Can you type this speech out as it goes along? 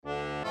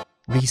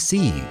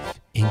Receive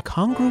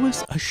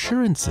incongruous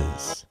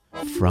assurances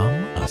from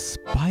a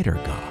spider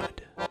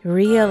god.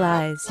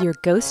 Realize your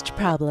ghost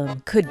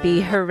problem could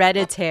be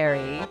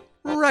hereditary.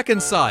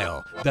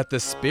 Reconcile that the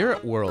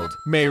spirit world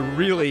may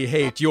really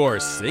hate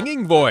your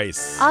singing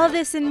voice. All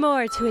this and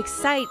more to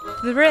excite,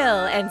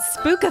 thrill, and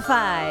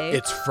spookify.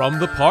 It's from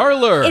the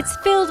Parlour. It's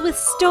filled with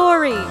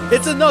stories.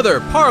 It's another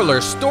Parlour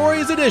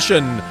Stories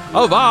edition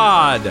of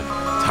Odd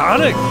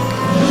Tonic.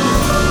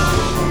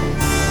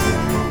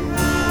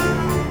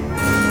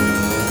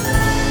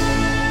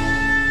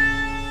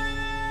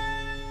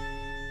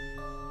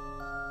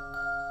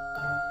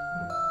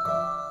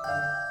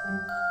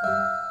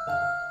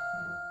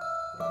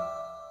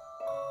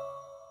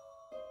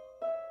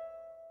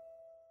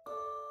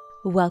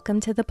 Welcome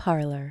to the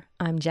Parlour.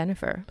 I'm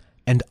Jennifer.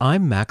 And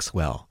I'm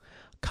Maxwell.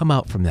 Come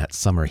out from that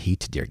summer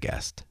heat, dear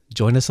guest.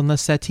 Join us on the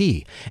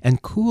settee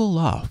and cool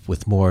off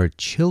with more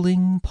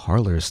chilling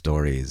parlor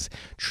stories,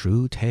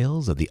 true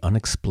tales of the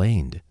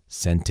unexplained,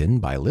 sent in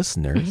by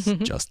listeners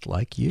just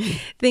like you.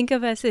 Think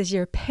of us as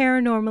your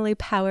paranormally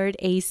powered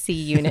AC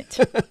unit.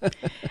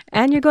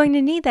 And you're going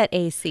to need that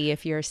AC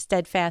if you're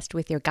steadfast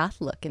with your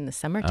goth look in the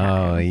summertime.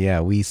 Oh,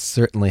 yeah. We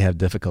certainly have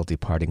difficulty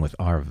parting with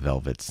our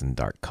velvets and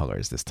dark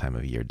colors this time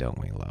of year, don't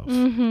we, love?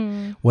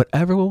 Mm-hmm.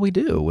 Whatever will we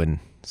do when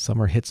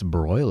summer hits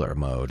broiler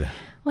mode?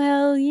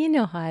 Well, you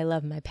know how I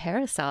love my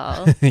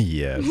parasol.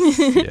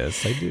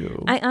 Yes, I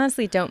do. I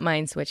honestly don't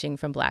mind switching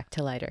from black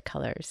to lighter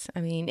colors. I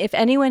mean, if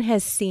anyone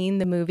has seen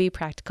the movie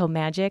Practical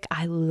Magic,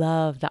 I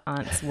love the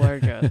aunt's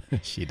wardrobe.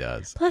 She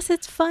does. Plus,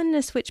 it's fun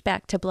to switch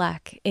back to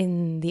black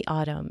in the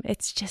autumn.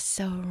 It's just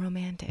so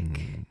romantic.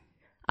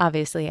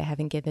 Obviously, I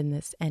haven't given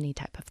this any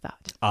type of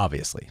thought.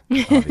 Obviously.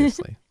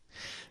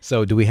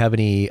 So do we have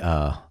any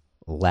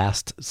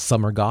last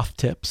summer goth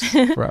tips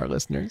for our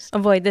listeners?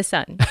 Avoid the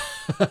sun,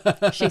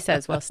 she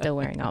says, while still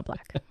wearing all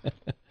black.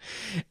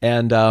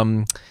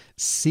 And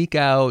seek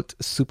out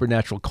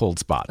supernatural cold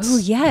spots. Oh,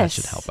 yes.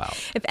 That should help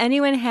out. If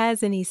anyone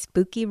has any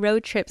spooky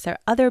road trips or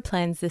other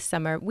plans this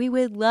summer, we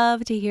would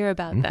love to hear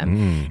about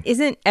them.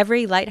 Isn't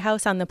every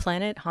lighthouse on the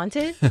planet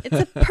haunted? It's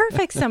a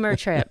perfect summer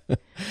trip.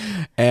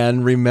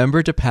 And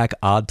remember to pack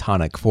Odd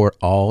Tonic for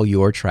all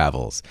your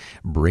travels.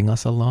 Bring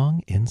us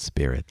along in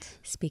spirit.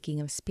 Speaking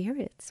of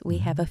spirits, we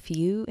have a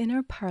few in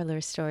our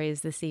parlor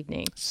stories this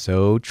evening.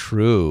 So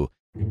true.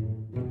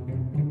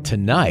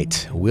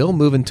 Tonight, we'll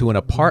move into an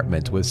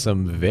apartment with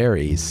some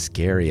very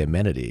scary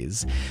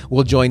amenities.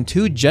 We'll join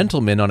two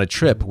gentlemen on a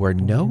trip where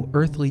no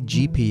earthly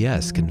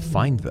GPS can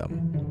find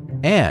them.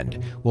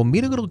 And we'll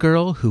meet a little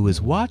girl who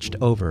is watched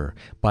over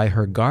by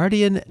her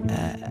guardian.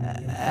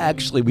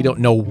 Actually, we don't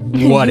know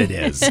what it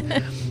is.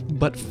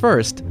 But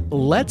first,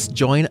 let's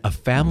join a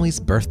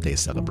family's birthday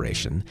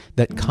celebration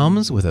that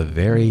comes with a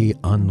very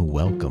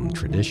unwelcome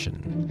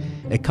tradition.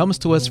 It comes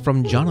to us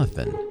from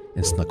Jonathan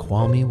in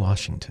Snoqualmie,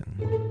 Washington.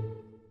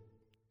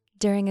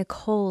 During a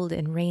cold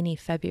and rainy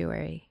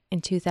February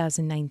in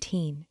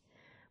 2019,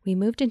 we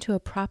moved into a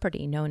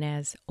property known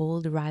as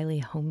Old Riley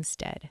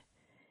Homestead.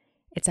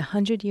 It's a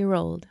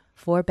 100-year-old,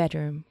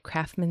 4-bedroom,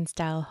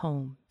 craftsman-style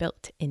home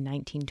built in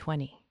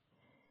 1920.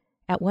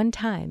 At one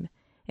time,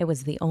 it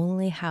was the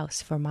only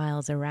house for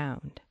miles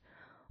around.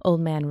 Old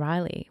Man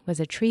Riley was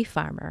a tree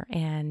farmer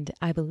and,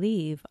 I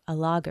believe, a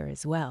logger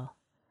as well.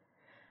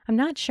 I'm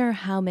not sure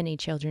how many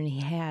children he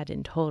had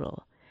in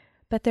total,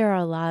 but there are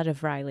a lot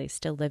of Rileys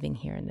still living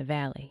here in the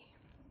valley.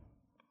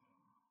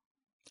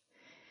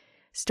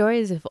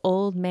 Stories of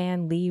Old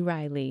Man Lee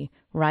Riley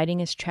riding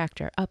his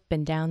tractor up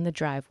and down the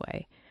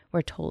driveway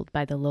were told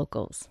by the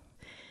locals.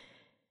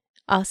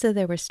 Also,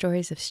 there were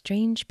stories of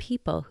strange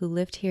people who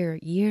lived here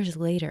years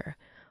later,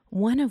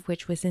 one of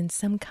which was in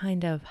some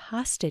kind of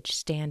hostage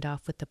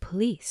standoff with the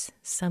police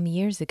some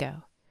years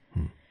ago.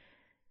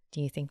 Do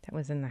you think that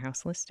was in the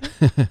house list?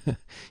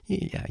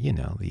 Yeah,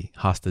 the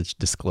hostage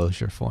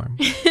disclosure form.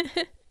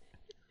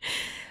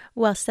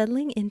 While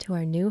settling into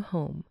our new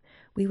home,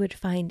 we would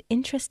find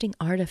interesting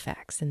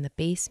artifacts in the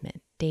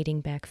basement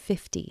dating back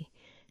 50,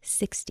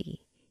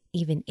 60,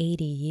 even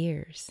 80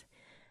 years.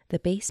 The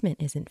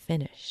basement isn't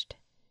finished.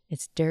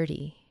 It's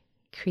dirty,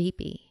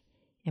 creepy,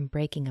 and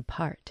breaking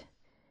apart,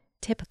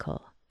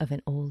 typical of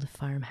an old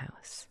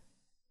farmhouse.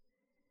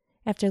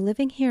 After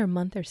living here a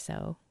month or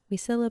so, we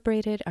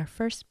celebrated our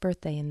first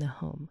birthday in the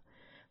home,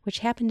 which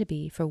happened to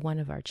be for one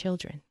of our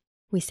children.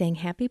 We sang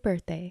happy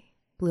birthday,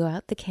 blew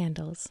out the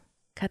candles,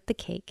 cut the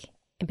cake,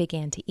 and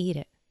began to eat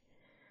it.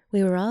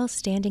 We were all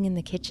standing in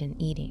the kitchen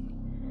eating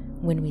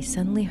when we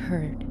suddenly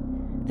heard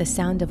the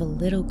sound of a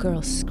little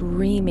girl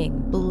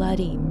screaming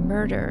bloody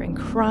murder and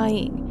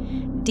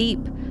crying,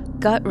 deep,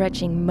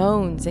 gut-wrenching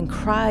moans and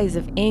cries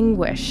of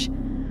anguish,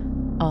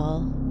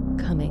 all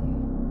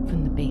coming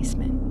from the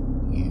basement.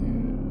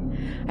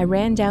 I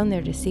ran down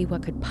there to see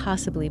what could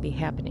possibly be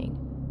happening.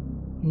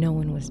 No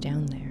one was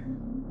down there.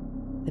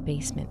 The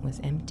basement was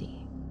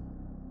empty.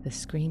 The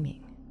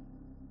screaming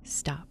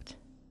stopped.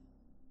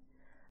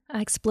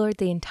 I explored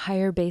the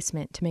entire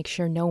basement to make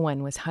sure no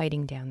one was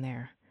hiding down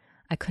there.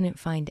 I couldn't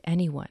find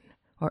anyone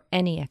or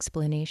any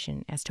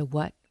explanation as to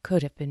what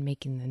could have been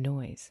making the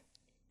noise.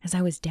 As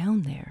I was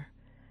down there,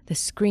 the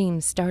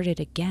scream started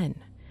again,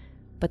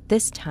 but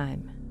this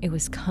time it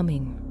was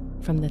coming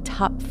from the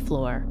top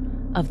floor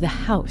of the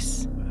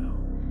house.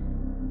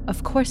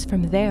 Of course,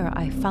 from there,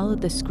 I followed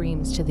the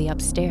screams to the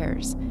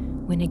upstairs,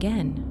 when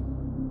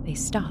again, they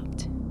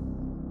stopped.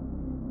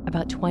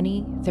 About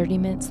 20-30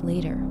 minutes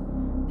later,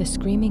 the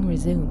screaming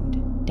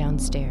resumed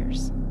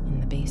downstairs in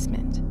the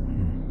basement.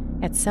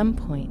 At some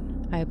point,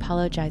 I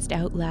apologized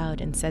out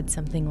loud and said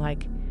something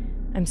like,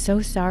 "I'm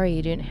so sorry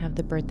you didn't have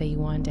the birthday you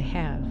wanted to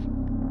have.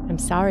 I'm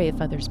sorry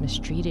if others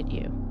mistreated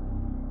you."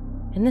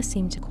 And this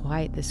seemed to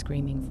quiet the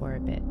screaming for a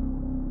bit.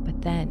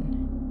 But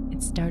then,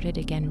 it started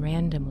again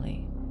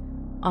randomly,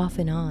 off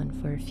and on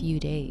for a few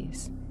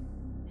days,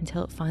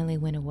 until it finally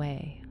went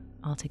away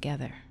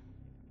altogether.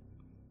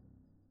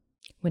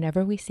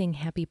 Whenever we sing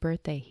Happy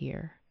Birthday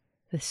here,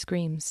 the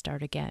screams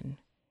start again.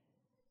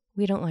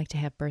 We don't like to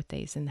have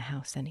birthdays in the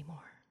house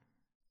anymore.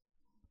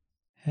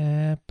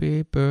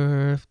 Happy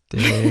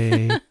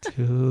birthday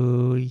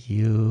to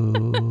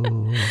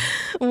you.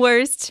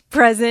 Worst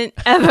present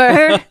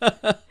ever.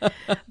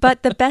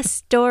 But the best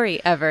story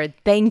ever.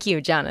 Thank you,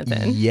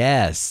 Jonathan.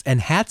 Yes.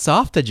 And hats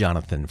off to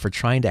Jonathan for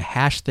trying to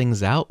hash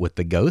things out with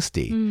the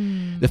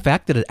ghostie. The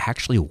fact that it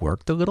actually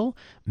worked a little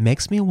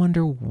makes me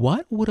wonder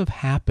what would have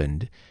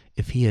happened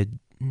if he had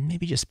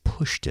maybe just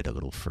pushed it a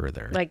little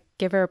further. Like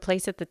give her a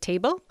place at the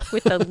table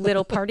with a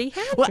little party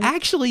hat? Well,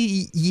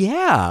 actually,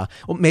 yeah.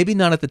 Well, maybe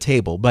not at the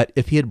table, but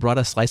if he had brought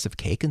a slice of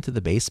cake into the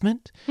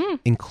basement,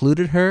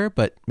 included her,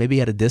 but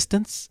maybe at a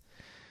distance,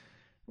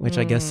 which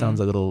I guess sounds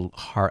a little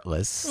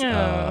heartless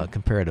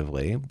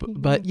comparatively,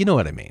 but you know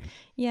what I mean.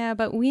 Yeah,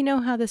 but we know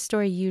how the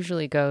story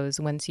usually goes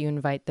once you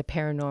invite the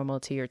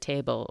paranormal to your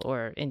table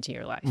or into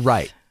your life.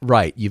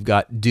 Right. You've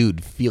got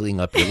dude feeling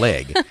up your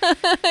leg.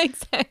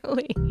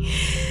 Exactly.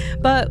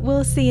 But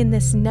we'll see in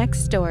this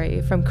next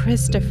story from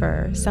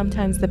Christopher,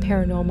 sometimes the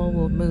paranormal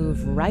will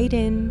move right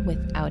in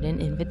without an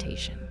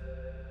invitation.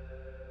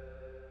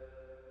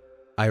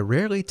 I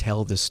rarely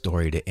tell this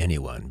story to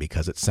anyone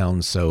because it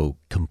sounds so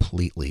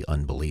completely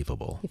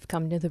unbelievable. You've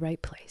come to the right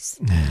place.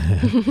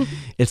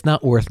 It's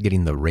not worth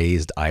getting the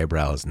raised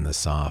eyebrows and the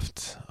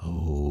soft,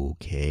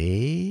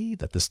 okay,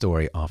 that the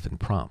story often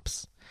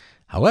prompts.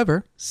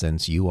 However,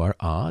 since you are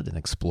odd and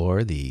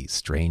explore the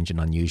strange and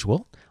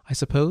unusual, I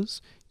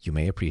suppose you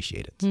may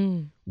appreciate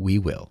it. We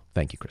will.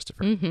 Thank you,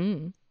 Christopher.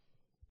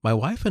 My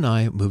wife and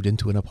I moved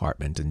into an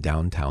apartment in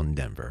downtown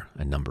Denver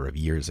a number of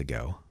years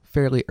ago,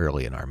 fairly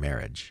early in our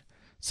marriage.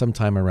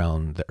 Sometime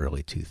around the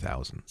early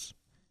 2000s.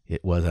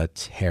 It was a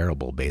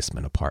terrible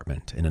basement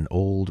apartment in an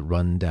old,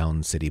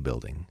 run-down city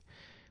building.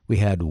 We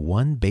had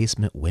one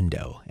basement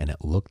window, and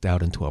it looked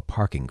out into a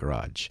parking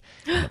garage,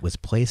 and it was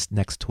placed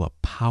next to a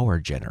power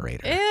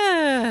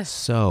generator.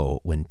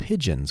 So, when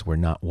pigeons were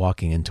not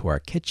walking into our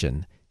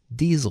kitchen,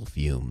 diesel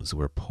fumes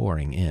were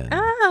pouring in.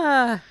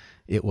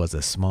 It was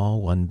a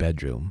small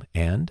one-bedroom,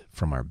 and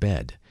from our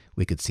bed,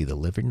 we could see the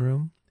living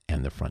room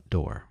and the front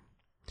door.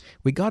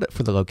 We got it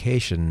for the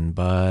location,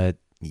 but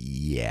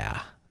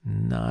yeah,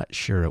 not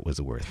sure it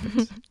was worth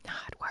it.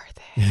 Not worth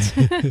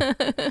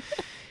it.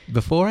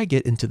 Before I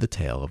get into the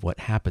tale of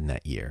what happened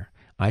that year,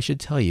 I should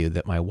tell you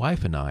that my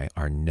wife and I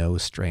are no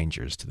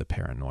strangers to the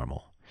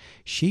paranormal.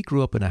 She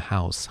grew up in a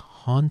house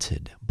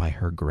haunted by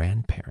her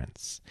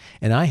grandparents,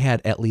 and I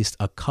had at least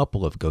a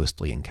couple of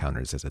ghostly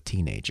encounters as a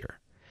teenager.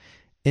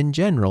 In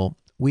general,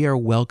 we are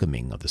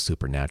welcoming of the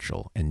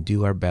supernatural and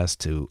do our best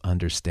to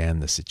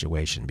understand the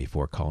situation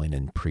before calling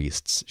in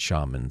priests,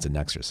 shamans, and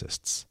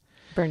exorcists.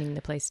 Burning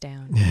the place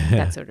down,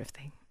 that sort of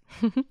thing.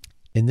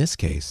 In this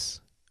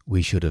case,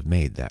 we should have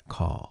made that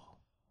call.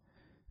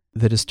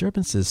 The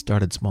disturbances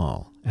started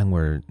small and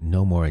were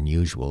no more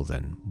unusual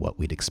than what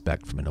we'd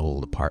expect from an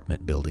old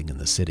apartment building in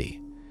the city.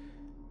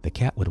 The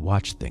cat would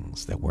watch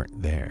things that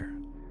weren't there.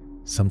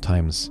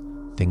 Sometimes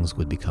things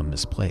would become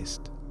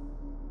misplaced.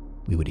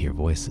 We would hear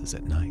voices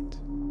at night.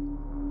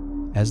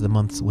 As the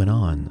months went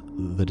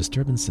on, the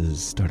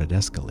disturbances started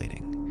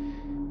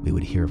escalating. We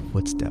would hear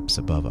footsteps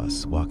above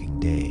us walking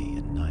day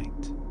and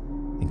night.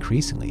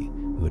 Increasingly,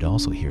 we would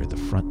also hear the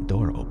front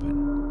door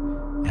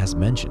open. As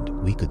mentioned,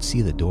 we could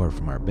see the door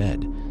from our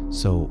bed,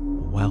 so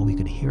while we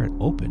could hear it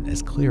open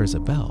as clear as a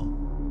bell,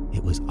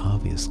 it was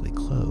obviously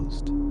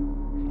closed.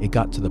 It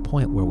got to the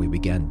point where we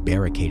began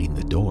barricading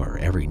the door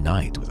every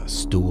night with a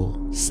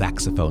stool,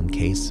 saxophone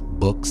case,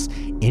 books,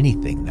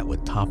 anything that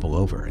would topple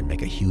over and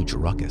make a huge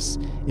ruckus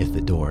if the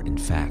door, in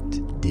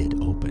fact,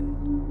 did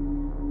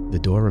open. The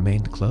door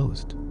remained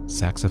closed,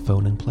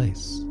 saxophone in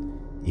place,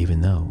 even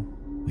though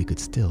we could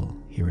still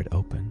hear it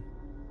open.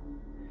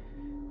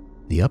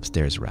 The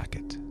upstairs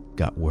racket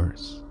got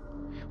worse.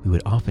 We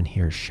would often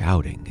hear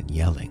shouting and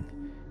yelling,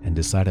 and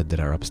decided that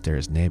our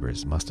upstairs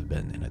neighbors must have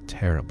been in a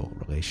terrible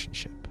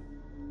relationship.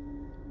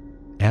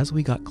 As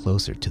we got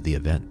closer to the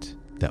event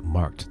that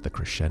marked the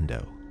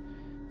crescendo,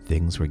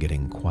 things were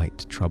getting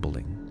quite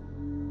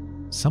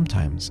troubling.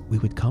 Sometimes we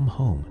would come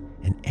home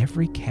and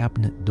every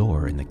cabinet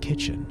door in the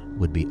kitchen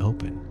would be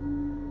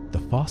open. The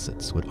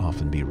faucets would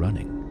often be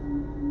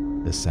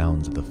running. The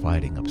sounds of the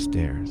fighting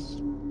upstairs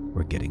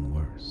were getting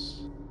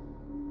worse.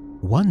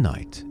 One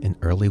night in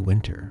early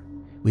winter,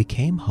 we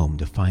came home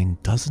to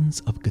find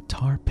dozens of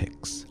guitar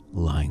picks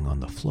lying on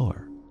the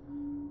floor.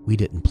 We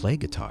didn't play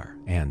guitar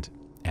and,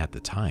 at the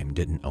time,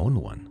 didn't own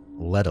one,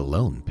 let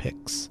alone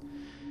picks.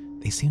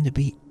 They seemed to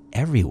be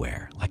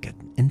everywhere, like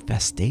an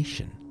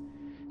infestation.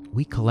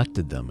 We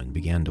collected them and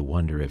began to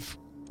wonder if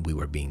we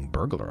were being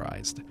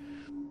burglarized.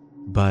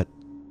 But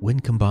when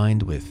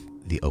combined with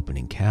the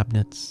opening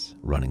cabinets,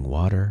 running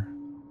water,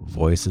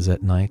 voices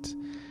at night,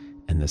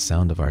 and the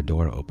sound of our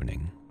door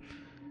opening,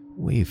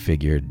 we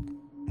figured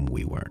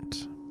we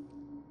weren't.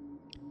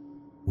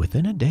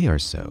 Within a day or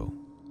so,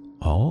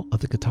 all of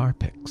the guitar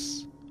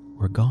picks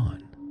were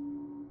gone,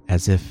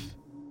 as if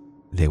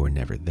they were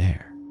never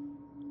there.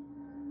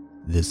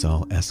 This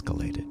all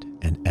escalated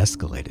and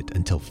escalated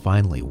until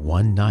finally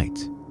one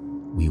night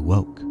we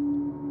woke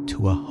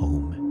to a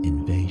home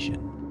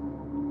invasion.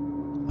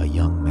 A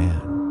young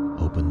man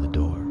opened the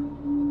door,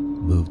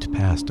 moved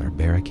past our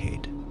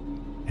barricade,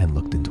 and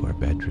looked into our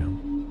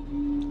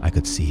bedroom. I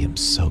could see him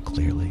so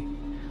clearly.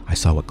 I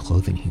saw what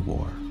clothing he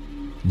wore,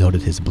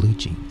 noted his blue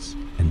jeans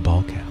and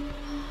ball cap.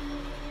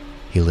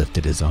 He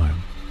lifted his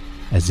arm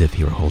as if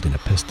he were holding a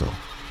pistol.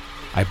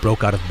 I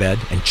broke out of bed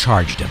and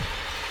charged him.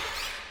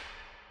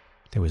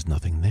 There was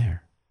nothing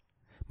there.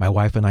 My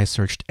wife and I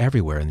searched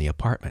everywhere in the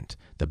apartment,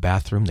 the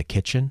bathroom, the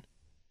kitchen.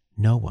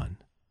 No one.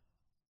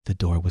 The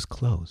door was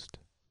closed,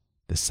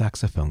 the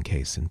saxophone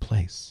case in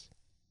place.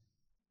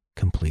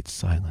 Complete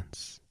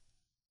silence.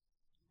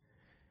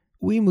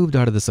 We moved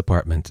out of this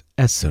apartment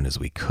as soon as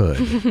we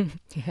could.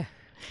 Yeah.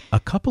 A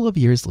couple of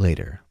years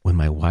later, when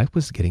my wife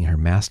was getting her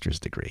master's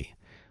degree,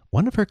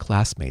 one of her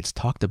classmates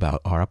talked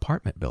about our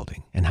apartment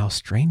building and how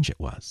strange it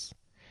was.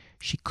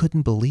 She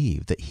couldn't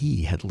believe that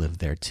he had lived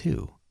there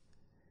too.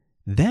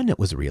 Then it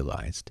was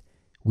realized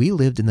we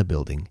lived in the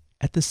building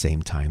at the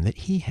same time that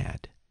he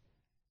had.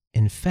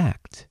 In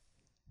fact,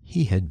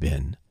 he had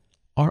been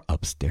our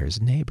upstairs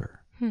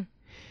neighbor.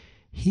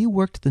 He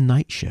worked the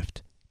night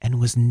shift and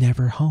was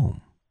never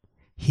home.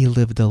 He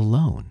lived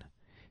alone.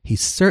 He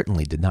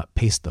certainly did not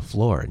pace the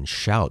floor and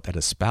shout at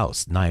a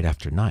spouse night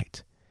after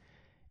night.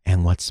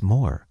 And what's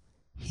more,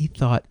 he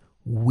thought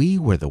we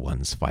were the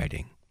ones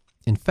fighting.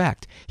 In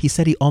fact, he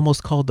said he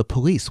almost called the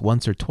police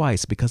once or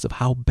twice because of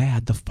how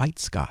bad the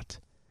fights got.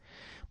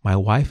 My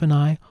wife and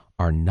I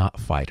are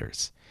not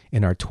fighters.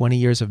 In our 20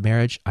 years of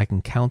marriage, I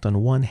can count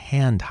on one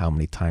hand how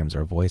many times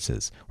our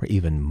voices were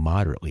even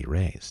moderately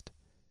raised.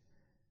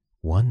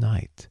 One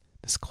night,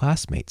 this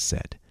classmate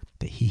said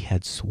that he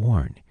had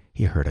sworn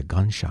he heard a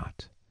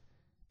gunshot.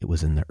 It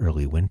was in the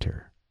early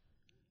winter,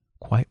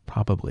 quite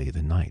probably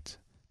the night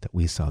that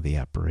we saw the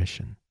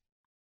apparition.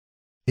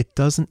 It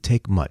doesn't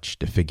take much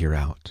to figure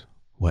out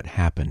what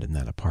happened in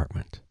that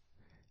apartment,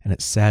 and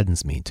it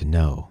saddens me to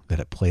know that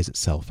it plays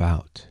itself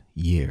out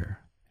year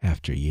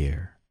after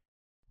year.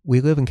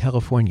 We live in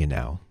California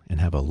now and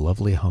have a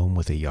lovely home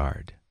with a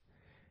yard.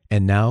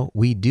 And now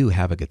we do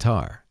have a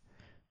guitar.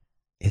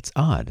 It's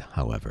odd,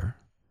 however,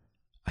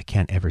 I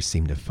can't ever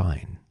seem to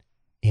find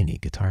any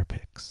guitar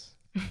picks.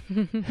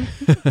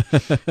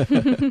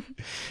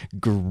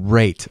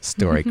 Great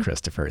story,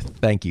 Christopher.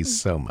 Thank you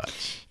so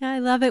much. I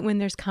love it when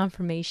there's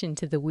confirmation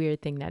to the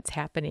weird thing that's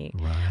happening.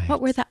 Right.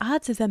 What were the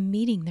odds of them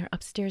meeting their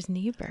upstairs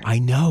neighbor? I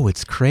know,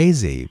 it's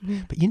crazy.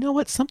 But you know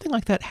what? Something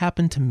like that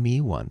happened to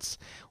me once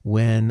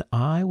when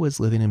I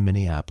was living in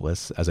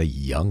Minneapolis as a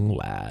young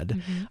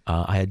lad.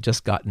 I had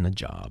just gotten a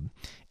job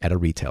at a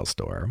retail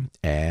store,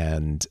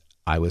 and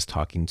I was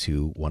talking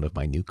to one of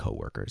my new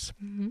coworkers.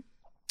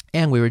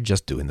 And we were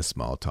just doing the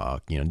small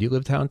talk. You know, do you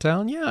live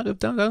downtown? Yeah, I live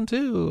downtown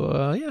too.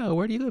 Yeah,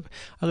 where do you live?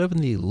 I live in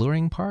the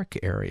Loring Park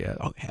area.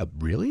 Oh, yeah,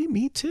 really?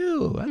 Me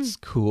too. That's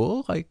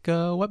cool. Like,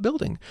 what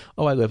building?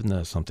 Oh, I live in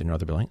the something or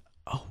other building.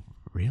 Oh,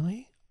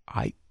 really?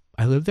 I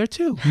live there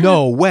too.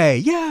 No way.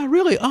 Yeah,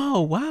 really?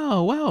 Oh,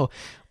 wow.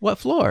 What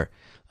floor?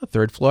 The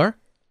third floor.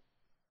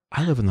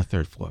 I live on the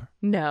third floor.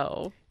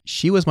 No.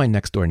 She was my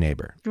next door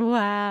neighbor.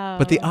 Wow.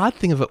 But the odd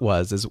thing of it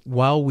is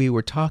while we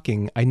were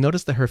talking, I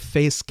noticed that her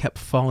face kept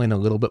falling a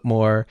little bit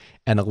more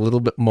and a little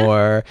bit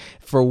more.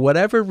 For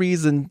whatever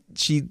reason,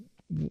 she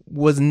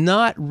was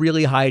not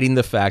really hiding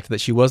the fact that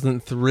she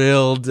wasn't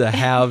thrilled to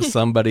have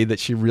somebody that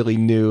she really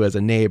knew as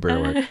a neighbor,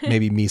 or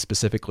maybe me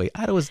specifically.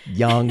 I was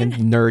young and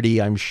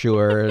nerdy, I'm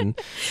sure. And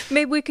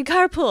maybe we could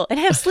carpool and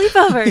have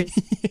sleepovers.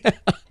 Yeah.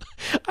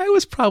 I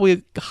was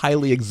probably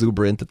highly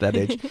exuberant at that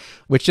age,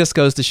 which just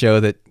goes to show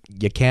that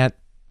you can't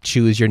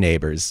choose your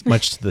neighbors,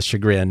 much to the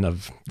chagrin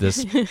of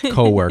this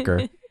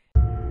coworker.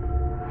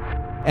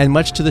 And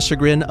much to the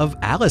chagrin of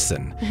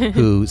Allison,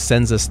 who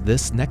sends us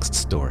this next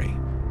story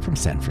from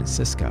San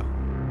Francisco.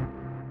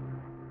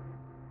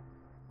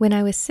 When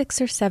I was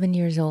 6 or 7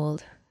 years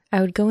old,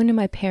 I would go into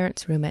my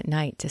parents' room at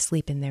night to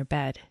sleep in their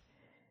bed.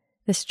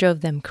 This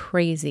drove them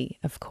crazy,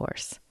 of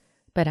course,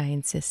 but I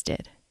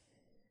insisted.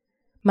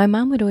 My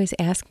mom would always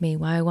ask me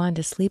why I wanted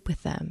to sleep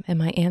with them, and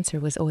my answer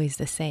was always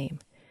the same.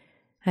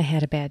 I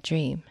had a bad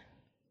dream.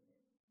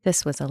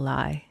 This was a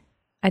lie.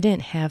 I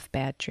didn't have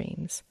bad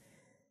dreams.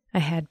 I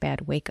had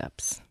bad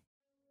wake-ups.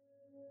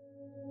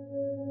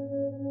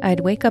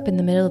 I'd wake up in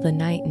the middle of the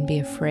night and be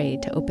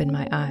afraid to open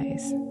my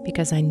eyes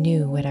because I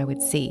knew what I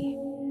would see.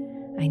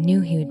 I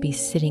knew he would be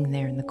sitting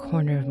there in the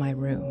corner of my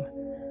room,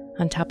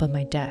 on top of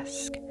my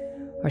desk,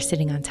 or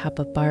sitting on top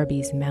of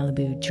Barbie's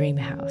Malibu dream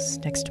house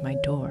next to my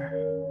door.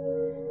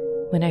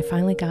 When I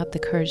finally got the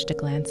courage to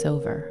glance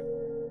over,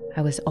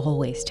 I was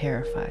always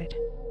terrified.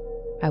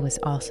 I was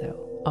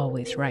also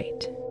always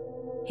right.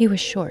 He was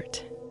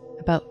short,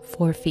 about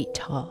 4 feet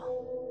tall.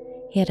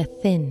 He had a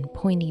thin,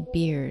 pointy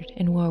beard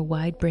and wore a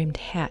wide-brimmed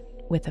hat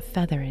with a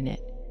feather in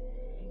it.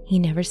 He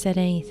never said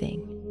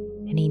anything,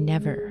 and he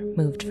never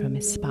moved from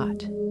his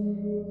spot.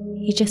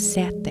 He just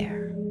sat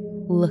there,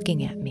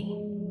 looking at me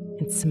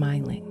and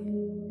smiling.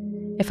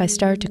 If I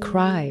started to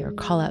cry or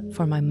call out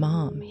for my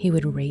mom, he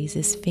would raise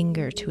his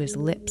finger to his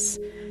lips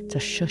to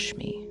shush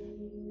me.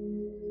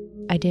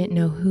 I didn't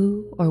know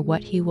who or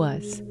what he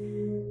was,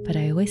 but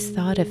I always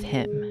thought of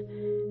him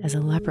as a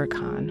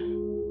leprechaun.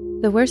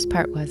 The worst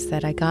part was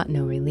that I got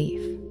no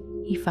relief.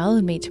 He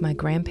followed me to my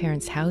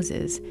grandparents'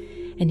 houses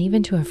and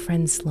even to a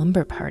friend's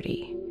slumber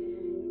party.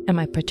 At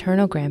my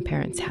paternal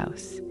grandparents'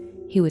 house,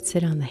 he would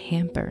sit on the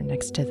hamper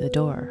next to the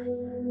door.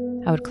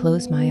 I would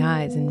close my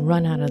eyes and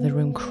run out of the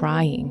room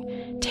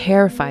crying,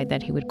 terrified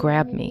that he would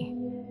grab me.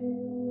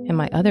 At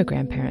my other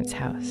grandparents'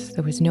 house,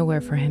 there was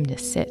nowhere for him to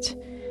sit,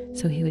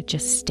 so he would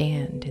just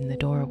stand in the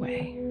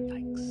doorway.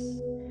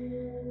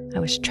 Yikes. I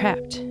was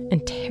trapped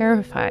and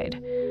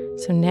terrified.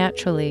 So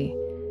naturally,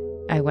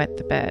 I wet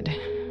the bed.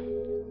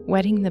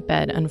 Wetting the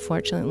bed,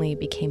 unfortunately,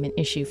 became an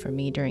issue for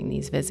me during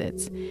these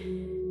visits.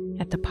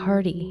 At the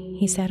party,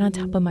 he sat on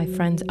top of my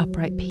friend's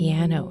upright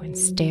piano and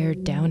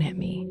stared down at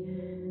me.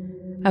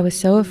 I was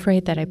so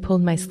afraid that I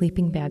pulled my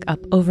sleeping bag up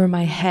over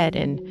my head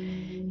and,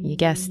 you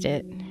guessed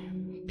it,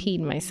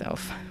 peed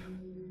myself.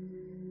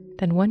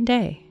 Then one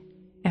day,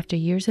 after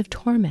years of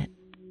torment,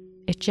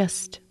 it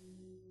just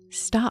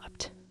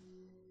stopped.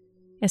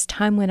 As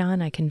time went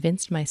on, I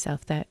convinced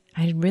myself that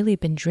I had really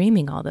been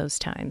dreaming all those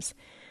times,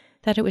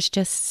 that it was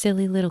just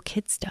silly little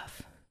kid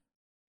stuff.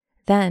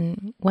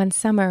 Then, one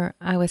summer,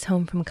 I was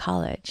home from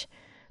college.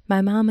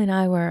 My mom and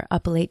I were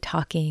up late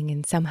talking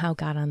and somehow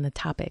got on the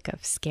topic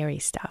of scary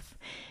stuff.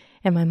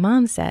 And my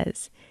mom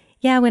says,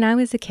 yeah, when I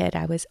was a kid,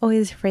 I was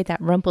always afraid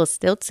that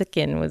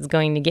Rumpelstiltskin was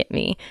going to get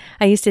me.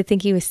 I used to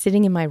think he was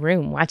sitting in my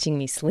room watching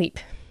me sleep.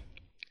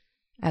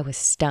 I was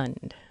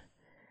stunned.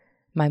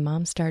 My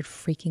mom started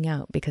freaking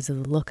out because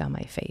of the look on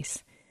my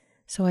face.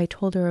 So I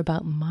told her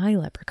about my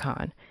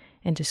leprechaun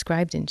and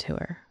described him to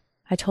her.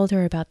 I told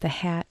her about the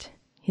hat,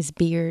 his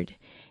beard,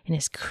 and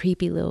his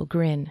creepy little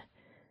grin.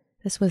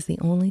 This was the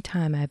only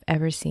time I've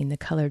ever seen the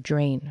color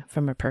drain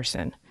from a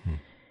person.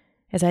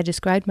 As I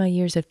described my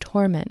years of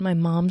torment, my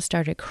mom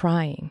started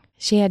crying.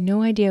 She had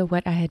no idea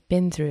what I had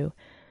been through,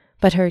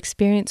 but her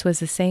experience was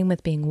the same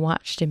with being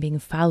watched and being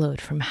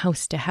followed from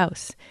house to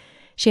house.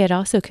 She had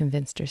also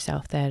convinced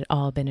herself that it had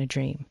all been a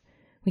dream.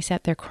 We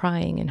sat there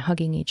crying and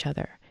hugging each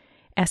other,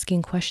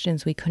 asking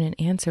questions we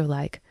couldn't answer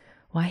like,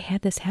 why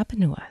had this happen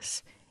to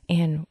us?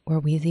 And were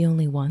we the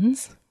only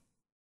ones?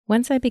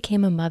 Once I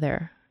became a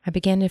mother, I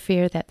began to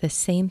fear that the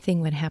same thing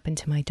would happen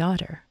to my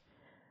daughter.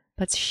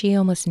 But she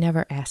almost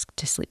never asked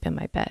to sleep in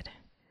my bed.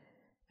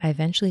 I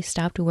eventually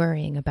stopped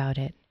worrying about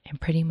it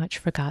and pretty much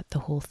forgot the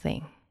whole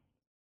thing.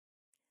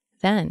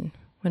 Then,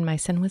 when my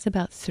son was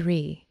about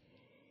 3,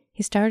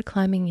 he started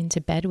climbing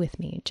into bed with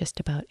me just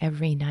about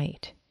every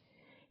night.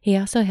 He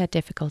also had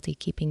difficulty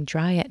keeping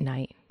dry at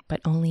night,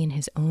 but only in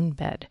his own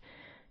bed,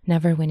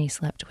 never when he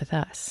slept with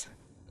us.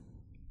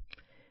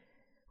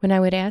 When I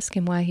would ask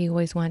him why he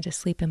always wanted to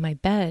sleep in my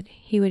bed,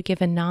 he would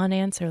give a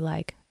non-answer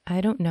like,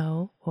 I don't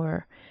know,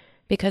 or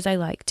because I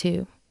like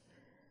to.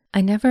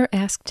 I never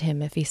asked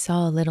him if he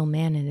saw a little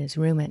man in his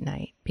room at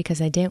night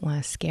because I didn't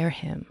want to scare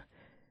him,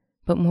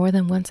 but more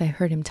than once I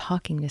heard him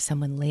talking to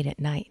someone late at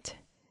night.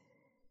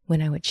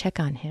 When I would check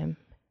on him,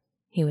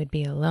 he would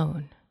be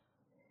alone.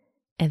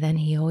 And then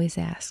he always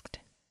asked,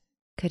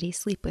 could he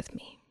sleep with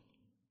me?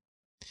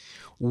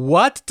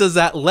 What does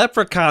that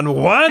leprechaun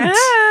want?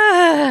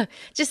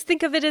 Just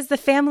think of it as the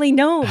family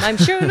gnome. I'm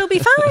sure it'll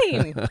be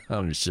fine.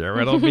 I'm sure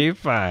it'll be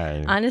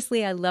fine.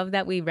 Honestly, I love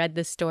that we read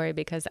this story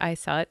because I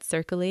saw it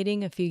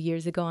circulating a few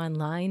years ago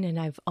online and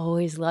I've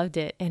always loved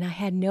it. And I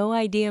had no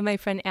idea my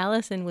friend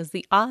Allison was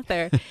the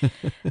author.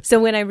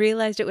 So when I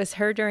realized it was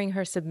her during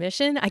her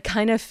submission, I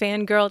kind of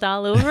fangirled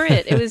all over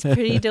it. It was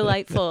pretty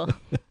delightful.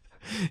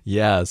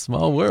 Yeah,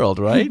 small world,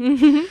 right?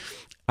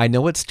 I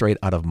know it's straight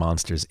out of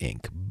Monsters,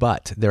 Inc.,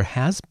 but there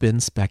has been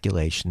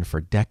speculation for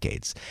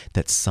decades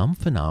that some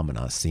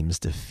phenomena seems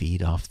to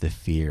feed off the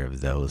fear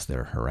of those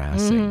they're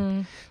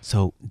harassing.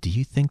 So do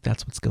you think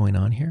that's what's going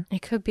on here?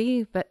 It could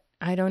be, but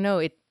I don't know.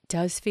 It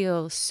does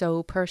feel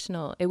so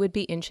personal. It would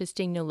be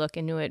interesting to look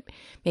into it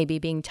maybe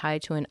being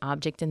tied to an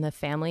object in the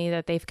family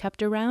that they've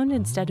kept around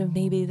instead of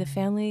maybe the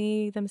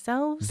family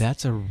themselves.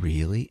 That's a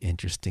really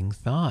interesting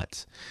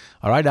thought.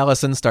 All right,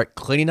 Allison, start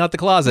cleaning out the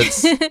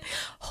closets.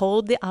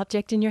 Hold the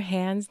object in your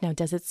hands. Now,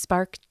 does it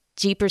spark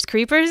Jeepers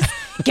Creepers,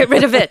 get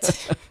rid of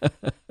it.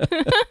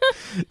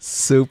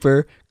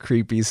 Super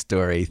creepy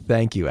story.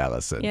 Thank you,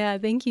 Allison. Yeah,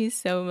 thank you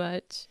so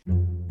much.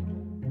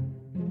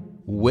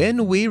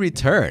 When we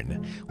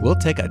return, we'll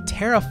take a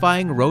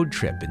terrifying road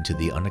trip into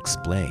the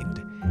unexplained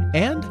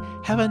and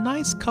have a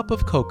nice cup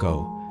of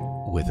cocoa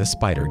with a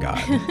spider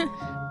god.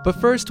 But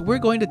first, we're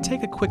going to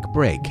take a quick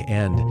break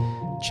and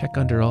check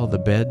under all the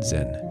beds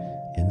and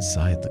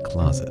inside the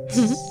closets.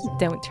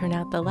 Don't turn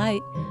out the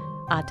light.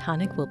 Odd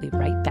Tonic will be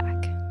right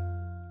back.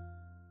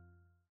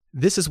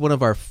 This is one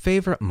of our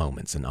favorite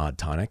moments in Odd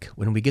Tonic,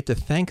 when we get to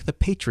thank the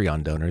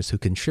Patreon donors who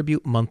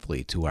contribute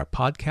monthly to our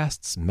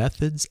podcast's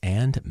methods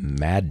and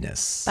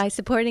madness. By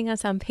supporting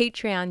us on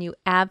Patreon, you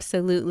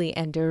absolutely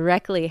and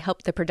directly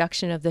help the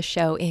production of the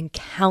show in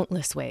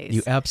countless ways.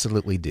 You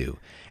absolutely do.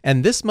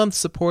 And this month's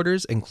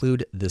supporters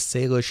include the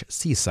Salish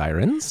Sea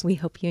Sirens. We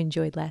hope you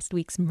enjoyed last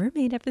week's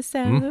mermaid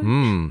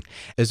episode.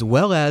 As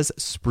well as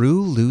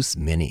Sprue Loose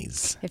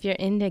Minis. If you're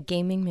into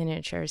gaming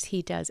miniatures,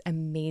 he does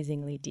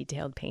amazingly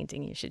detailed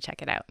painting. You should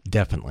check it out.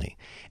 Definitely.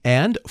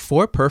 And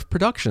 4Perf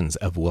Productions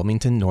of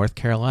Wilmington, North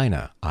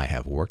Carolina. I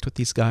have worked with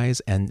these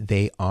guys and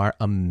they are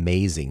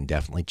amazing.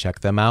 Definitely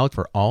check them out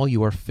for all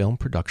your film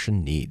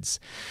production needs.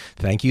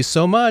 Thank you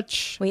so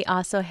much. We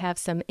also have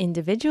some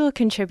individual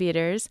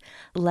contributors,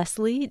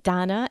 Leslie,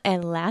 Donna,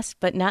 and last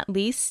but not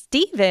least,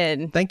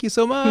 Stephen. Thank you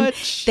so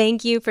much.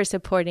 Thank you for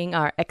supporting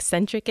our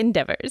eccentric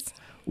endeavors.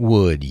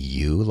 Would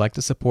you like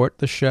to support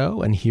the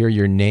show and hear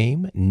your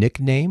name,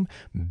 nickname,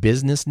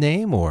 business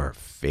name, or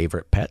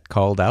favorite pet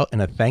called out in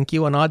a thank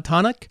you on Odd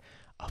Tonic?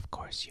 Of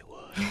course you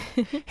would.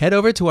 Head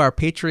over to our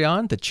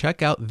Patreon to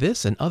check out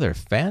this and other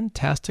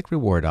fantastic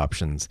reward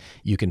options.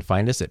 You can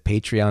find us at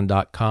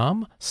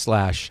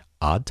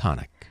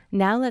patreon.com/oddtonic.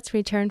 Now let's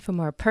return for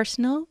more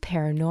personal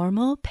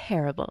paranormal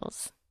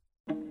parables.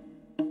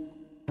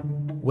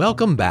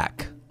 Welcome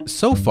back.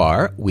 So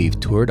far, we've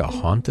toured a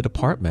haunted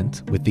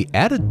apartment with the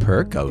added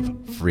perk of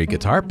free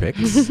guitar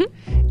picks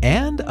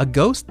and a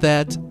ghost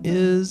that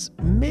is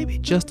maybe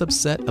just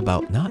upset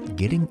about not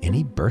getting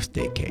any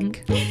birthday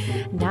cake.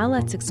 Now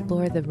let's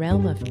explore the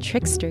realm of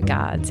trickster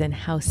gods and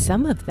how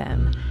some of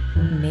them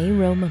may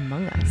roam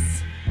among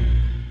us.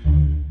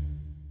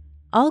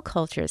 All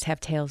cultures have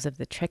tales of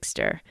the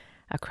trickster,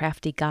 a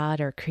crafty god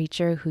or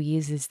creature who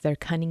uses their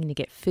cunning to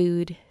get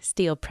food,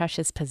 steal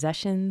precious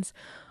possessions,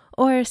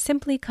 or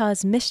simply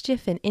cause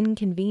mischief and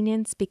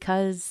inconvenience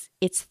because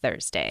it's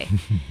Thursday.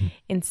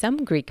 In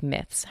some Greek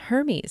myths,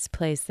 Hermes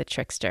plays the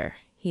trickster.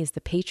 He is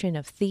the patron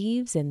of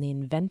thieves and the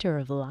inventor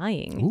of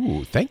lying.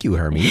 Ooh, thank you,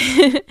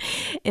 Hermes.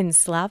 In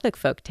Slavic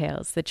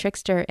folktales, the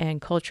trickster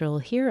and cultural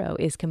hero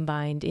is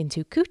combined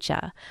into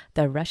Kucha,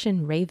 the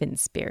Russian raven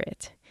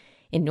spirit.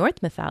 In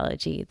Norse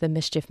mythology, the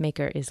mischief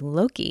maker is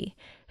Loki,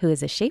 who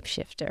is a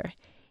shapeshifter.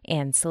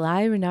 And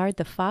Sly Renard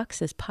the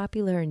Fox is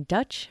popular in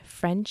Dutch,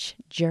 French,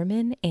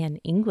 German, and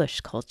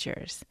English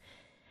cultures.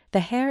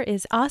 The hare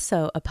is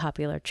also a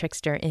popular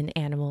trickster in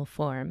animal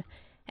form,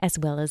 as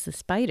well as the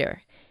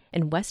spider.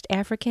 In West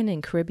African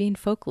and Caribbean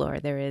folklore,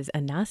 there is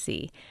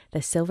Anansi,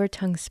 the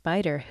silver-tongued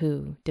spider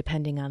who,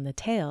 depending on the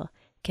tale,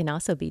 can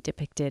also be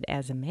depicted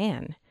as a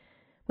man.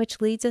 Which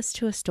leads us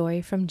to a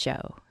story from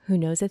Joe, who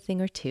knows a thing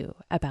or two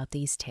about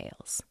these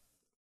tales.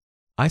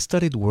 I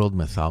studied world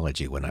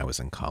mythology when I was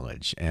in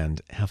college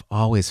and have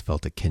always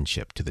felt a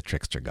kinship to the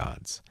trickster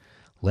gods.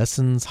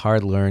 Lessons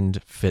hard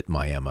learned fit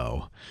my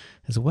MO,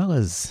 as well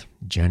as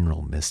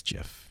general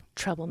mischief.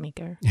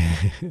 Troublemaker.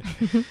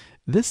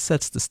 This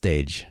sets the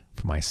stage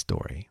for my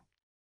story.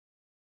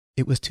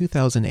 It was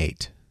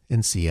 2008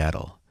 in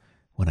Seattle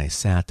when I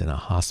sat in a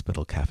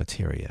hospital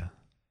cafeteria.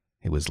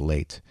 It was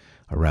late,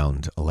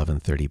 around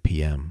 11:30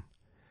 p.m.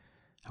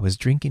 I was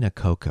drinking a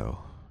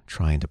cocoa,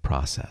 trying to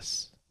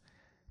process.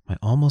 My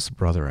almost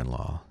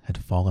brother-in-law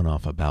had fallen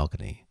off a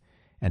balcony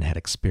and had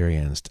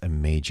experienced a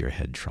major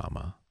head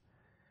trauma.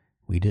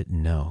 We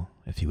didn't know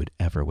if he would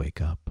ever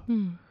wake up.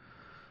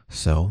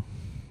 So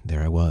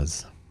there I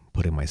was,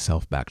 putting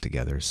myself back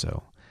together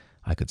so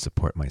I could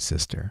support my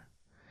sister.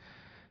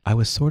 I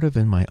was sort of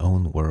in my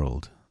own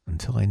world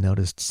until I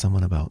noticed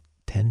someone about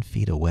 10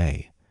 feet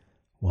away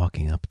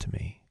walking up to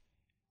me.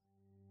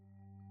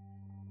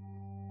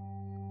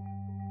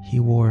 He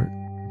wore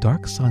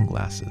dark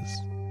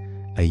sunglasses,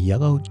 a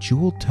yellow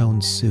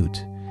jewel-toned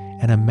suit,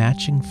 and a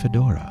matching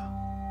fedora,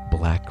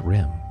 black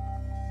rim.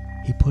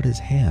 He put his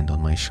hand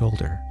on my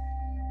shoulder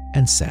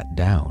and sat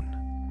down.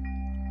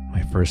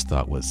 My first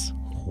thought was,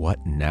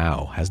 what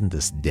now? Hasn't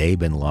this day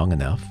been long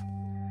enough?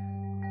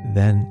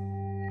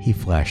 Then he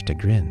flashed a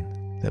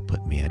grin that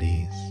put me at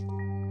ease.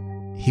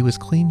 He was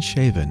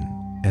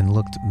clean-shaven and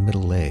looked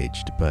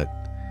middle-aged, but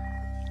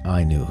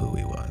I knew who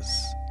he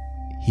was.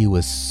 He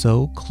was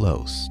so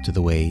close to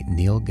the way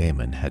Neil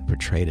Gaiman had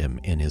portrayed him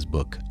in his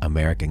book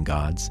American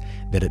Gods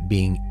that it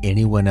being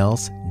anyone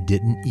else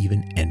didn't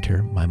even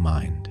enter my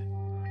mind.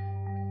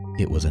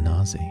 It was a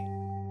Nazi.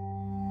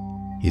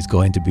 "He's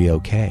going to be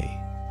okay,"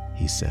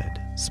 he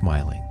said,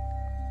 smiling.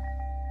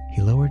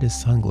 He lowered his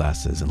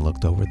sunglasses and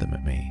looked over them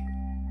at me.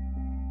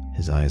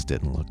 His eyes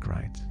didn't look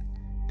right.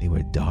 They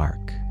were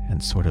dark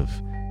and sort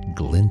of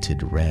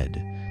glinted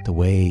red, the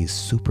way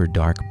super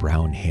dark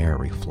brown hair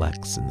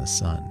reflects in the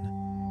sun.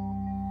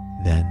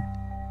 Then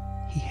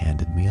he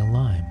handed me a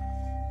lime.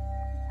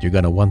 "You're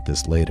gonna want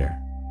this later."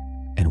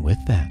 And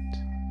with that,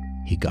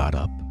 he got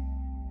up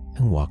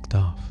and walked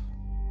off.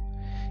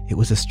 It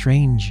was a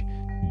strange,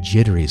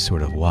 jittery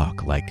sort of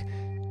walk, like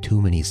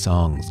too many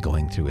songs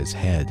going through his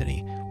head, and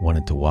he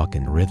wanted to walk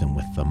in rhythm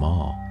with them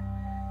all.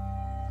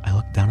 I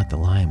looked down at the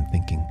lime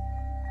thinking,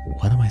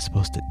 what am I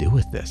supposed to do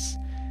with this?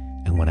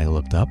 And when I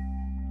looked up,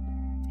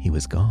 he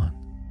was gone.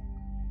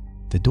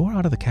 The door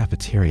out of the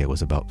cafeteria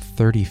was about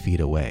 30 feet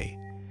away.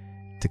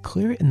 To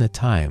clear it in the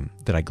time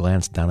that I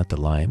glanced down at the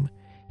lime,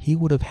 he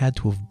would have had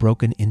to have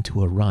broken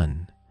into a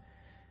run.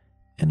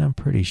 And I'm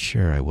pretty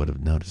sure I would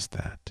have noticed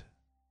that.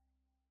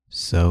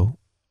 So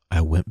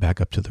I went back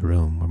up to the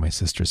room where my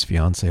sister's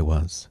fiancé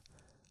was,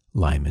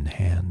 lime in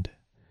hand.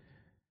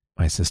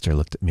 My sister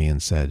looked at me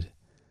and said,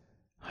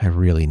 "I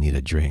really need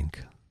a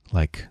drink,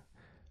 like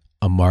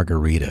a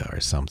margarita or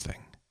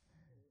something."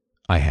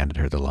 I handed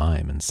her the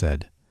lime and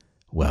said,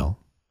 "Well,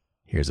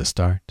 here's a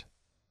start."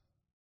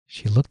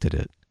 She looked at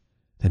it,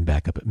 then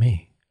back up at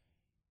me.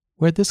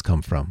 "Where'd this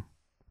come from?"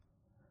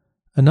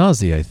 "A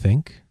Nazi, I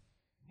think.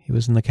 He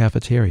was in the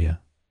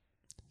cafeteria.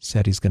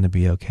 Said he's going to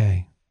be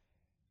okay."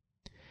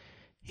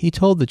 He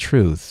told the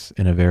truth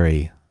in a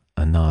very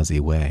Nazi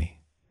way.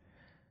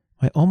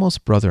 My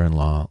almost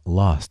brother-in-law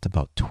lost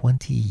about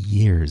 20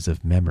 years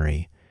of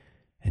memory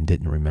and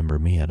didn't remember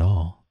me at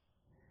all.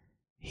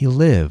 He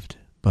lived,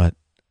 but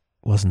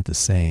wasn't the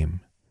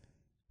same.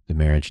 The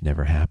marriage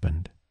never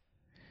happened.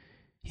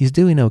 He's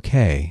doing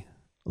okay,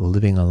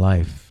 living a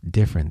life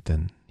different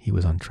than he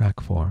was on track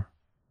for.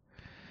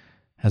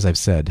 As I've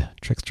said,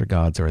 trickster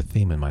gods are a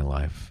theme in my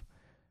life.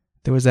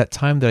 There was that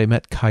time that I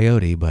met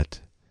Coyote,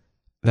 but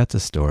that's a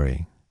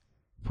story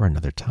for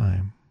another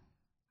time.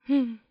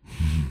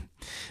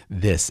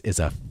 This is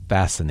a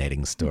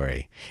fascinating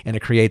story, and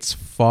it creates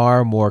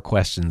far more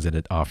questions than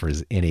it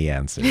offers any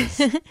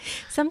answers.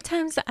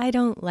 Sometimes I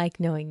don't like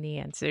knowing the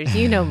answers.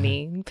 You know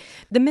me.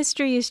 The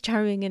mystery is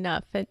charming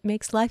enough. It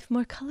makes life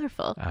more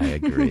colorful. I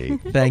agree.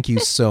 Thank you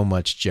so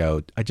much,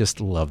 Joe. I just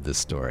love this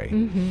story.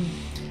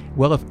 Mm-hmm.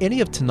 Well, if any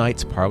of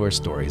tonight's Parlour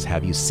stories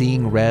have you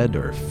seeing red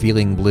or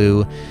feeling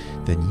blue,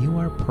 then you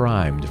are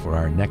primed for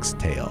our next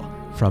tale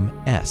from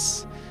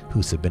S,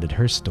 who submitted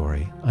her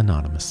story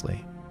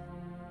anonymously.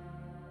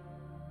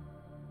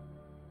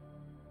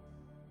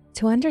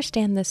 To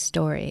understand this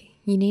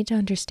story, you need to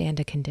understand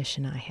a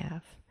condition I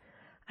have.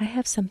 I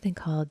have something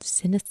called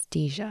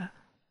synesthesia.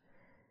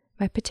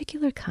 My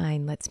particular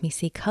kind lets me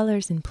see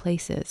colors in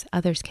places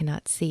others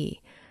cannot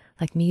see,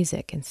 like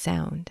music and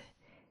sound.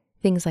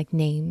 Things like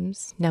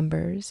names,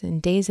 numbers,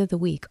 and days of the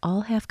week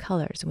all have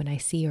colors when I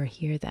see or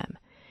hear them,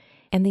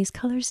 and these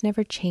colors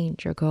never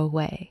change or go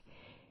away.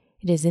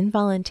 It is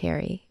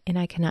involuntary, and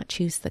I cannot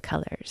choose the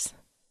colors.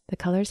 The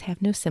colors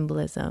have no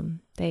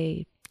symbolism,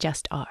 they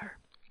just are.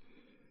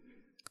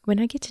 When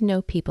I get to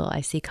know people,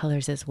 I see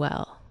colors as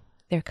well.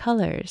 Their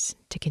colors,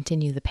 to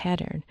continue the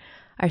pattern,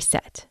 are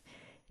set.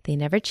 They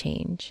never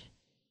change,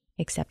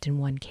 except in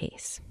one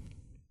case.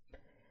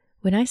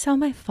 When I saw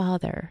my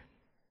father,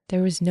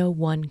 there was no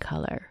one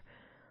color.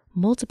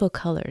 Multiple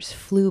colors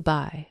flew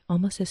by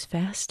almost as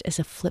fast as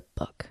a flip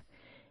book.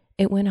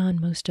 It went on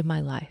most of my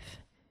life.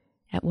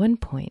 At one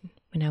point,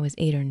 when I was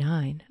 8 or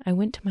 9, I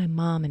went to my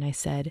mom and I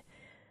said,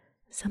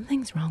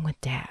 "Something's wrong with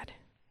Dad."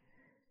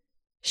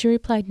 She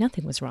replied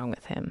nothing was wrong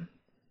with him,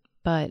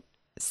 but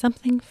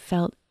something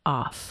felt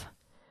off.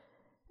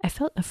 I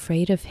felt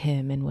afraid of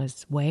him and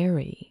was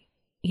wary,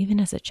 even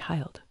as a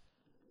child.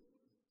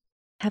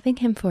 Having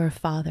him for a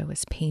father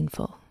was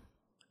painful.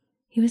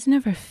 He was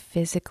never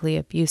physically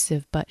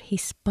abusive, but he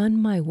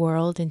spun my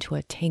world into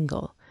a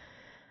tangle.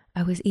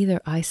 I was either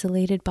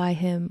isolated by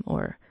him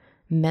or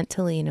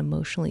mentally and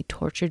emotionally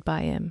tortured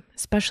by him,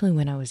 especially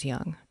when I was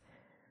young.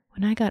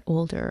 When I got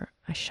older,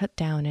 I shut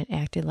down and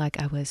acted like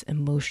I was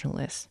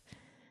emotionless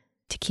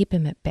to keep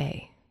him at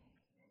bay.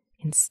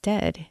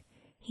 Instead,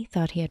 he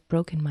thought he had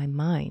broken my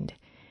mind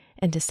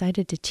and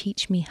decided to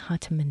teach me how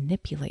to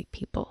manipulate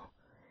people.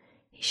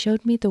 He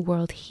showed me the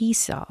world he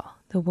saw,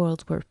 the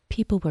world where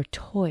people were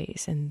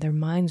toys and their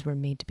minds were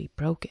made to be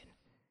broken.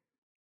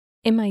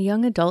 In my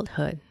young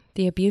adulthood,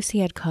 the abuse he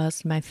had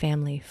caused my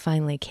family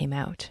finally came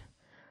out.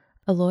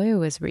 A lawyer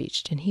was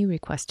reached, and he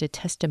requested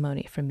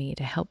testimony from me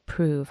to help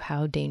prove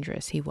how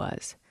dangerous he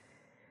was.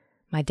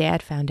 My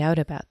dad found out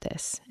about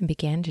this and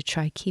began to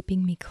try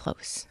keeping me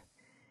close.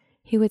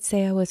 He would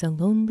say I was a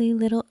lonely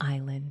little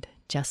island,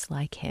 just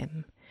like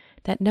him,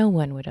 that no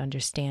one would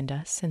understand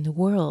us and the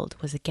world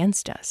was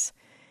against us.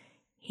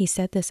 He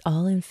said this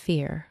all in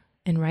fear,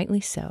 and rightly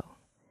so,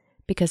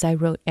 because I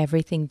wrote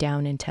everything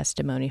down in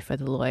testimony for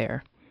the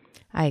lawyer.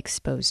 I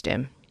exposed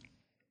him.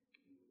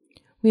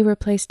 We were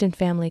placed in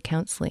family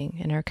counseling,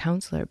 and our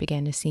counselor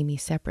began to see me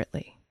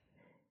separately.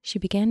 She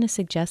began to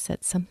suggest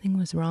that something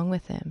was wrong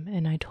with him,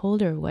 and I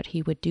told her what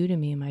he would do to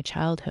me in my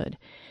childhood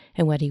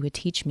and what he would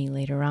teach me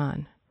later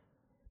on.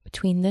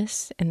 Between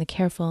this and the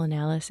careful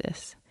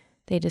analysis,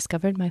 they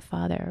discovered my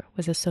father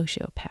was a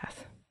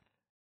sociopath.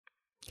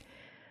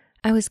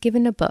 I was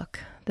given a book,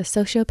 The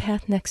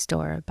Sociopath Next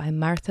Door by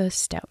Martha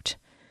Stout.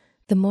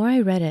 The more I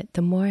read it,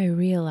 the more I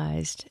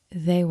realized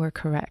they were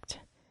correct.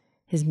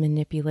 His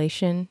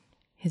manipulation,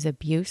 his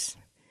abuse,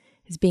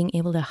 his being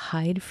able to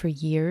hide for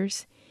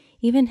years,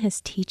 even his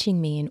teaching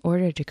me in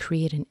order to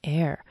create an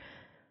heir,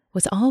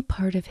 was all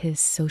part of his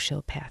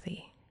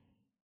sociopathy.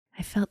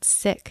 I felt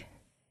sick,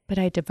 but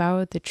I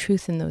devoured the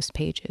truth in those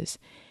pages,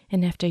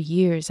 and after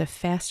years of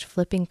fast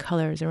flipping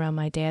colors around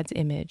my dad's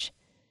image,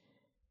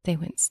 they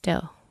went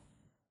still.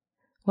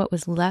 What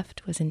was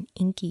left was an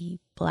inky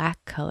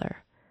black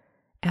color,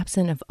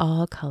 absent of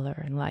all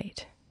color and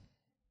light,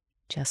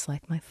 just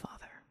like my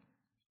father.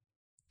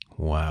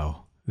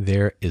 Wow.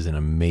 There is an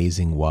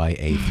amazing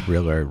YA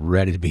thriller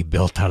ready to be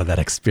built out of that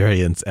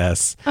experience,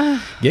 S.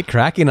 Get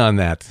cracking on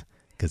that,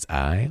 because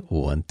I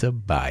want to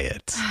buy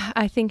it.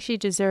 I think she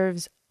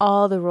deserves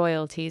all the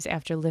royalties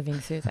after living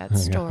through that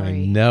story.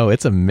 I know.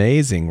 It's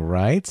amazing,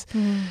 right?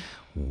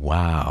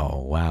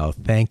 Wow.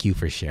 Thank you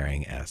for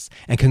sharing, S.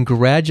 And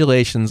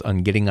congratulations on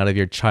getting out of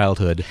your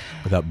childhood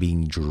without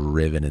being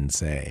driven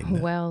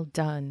insane. Well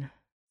done.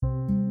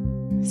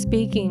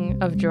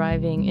 Speaking of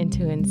driving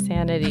into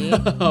insanity.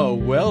 Oh,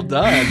 well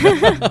done.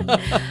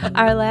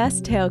 Our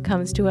last tale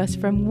comes to us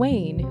from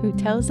Wayne, who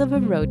tells of a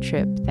road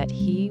trip that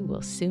he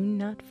will soon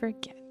not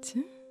forget.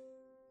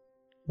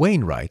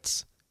 Wayne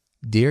writes,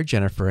 Dear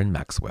Jennifer and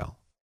Maxwell,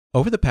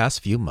 over the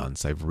past few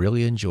months, I've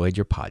really enjoyed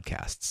your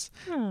podcasts.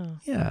 Oh.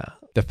 Yeah.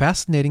 The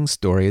fascinating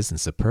stories and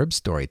superb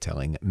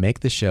storytelling make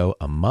the show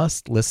a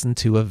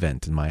must-listen-to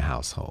event in my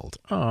household.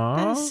 Aww.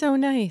 That is so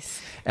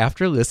nice.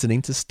 After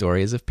listening to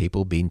stories of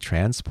people being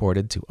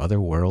transported to other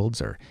worlds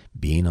or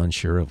being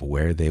unsure of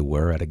where they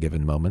were at a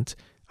given moment,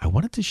 I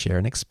wanted to share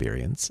an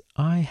experience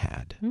I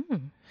had.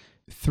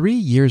 3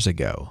 years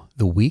ago,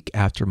 the week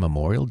after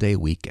Memorial Day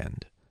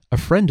weekend, a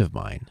friend of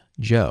mine,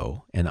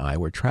 Joe, and I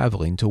were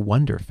traveling to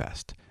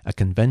Wonderfest, a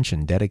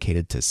convention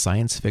dedicated to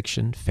science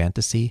fiction,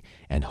 fantasy,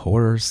 and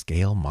horror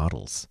scale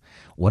models.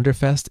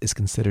 Wonderfest is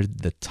considered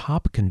the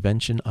top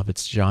convention of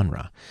its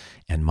genre,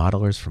 and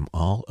modelers from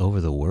all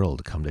over the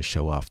world come to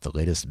show off the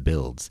latest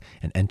builds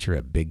and enter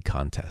a big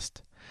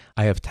contest.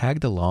 I have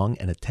tagged along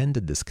and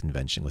attended this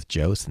convention with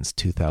Joe since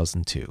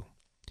 2002.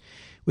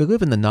 We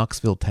live in the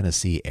Knoxville,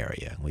 Tennessee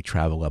area, and we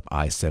travel up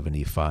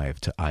I-75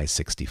 to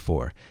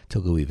I-64 to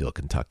Louisville,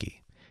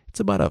 Kentucky.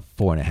 It's about a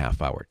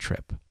 4.5-hour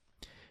trip.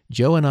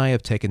 Joe and I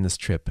have taken this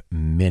trip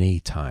many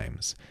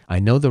times. I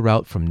know the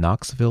route from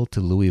Knoxville to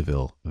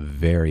Louisville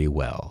very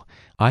well.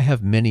 I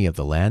have many of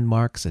the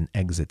landmarks and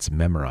exits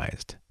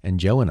memorized, and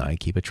Joe and I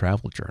keep a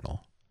travel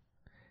journal.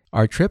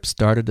 Our trip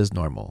started as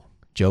normal.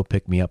 Joe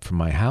picked me up from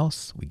my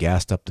house, we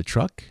gassed up the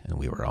truck, and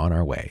we were on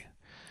our way.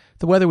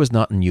 The weather was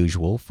not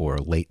unusual for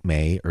late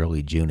May,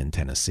 early June in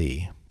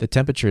Tennessee. The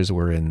temperatures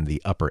were in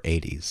the upper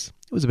 80s.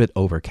 It was a bit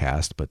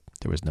overcast, but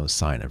there was no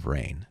sign of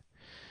rain.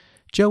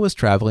 Joe was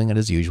traveling at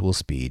his usual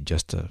speed,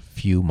 just a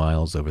few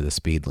miles over the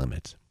speed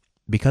limit.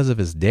 Because of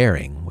his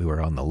daring, we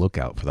were on the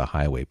lookout for the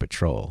highway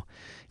patrol.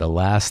 The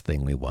last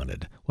thing we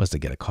wanted was to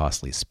get a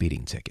costly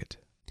speeding ticket.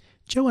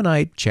 Joe and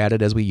I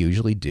chatted as we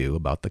usually do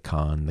about the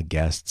con, the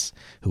guests,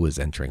 who was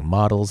entering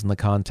models in the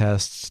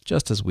contests,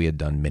 just as we had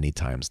done many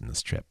times in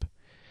this trip.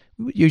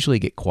 We would usually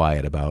get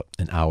quiet about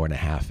an hour and a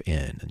half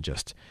in and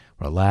just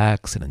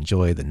relax and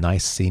enjoy the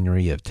nice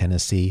scenery of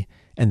Tennessee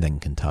and then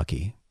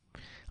Kentucky.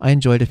 I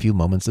enjoyed a few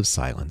moments of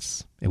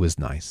silence. It was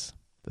nice.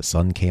 The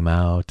sun came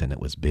out and it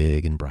was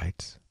big and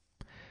bright.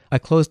 I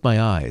closed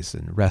my eyes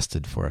and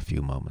rested for a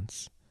few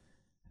moments.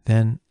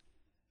 Then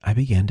I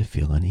began to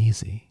feel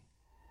uneasy.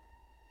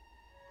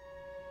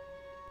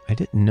 I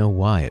didn't know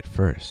why at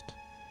first.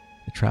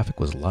 The traffic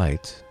was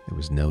light. There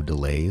was no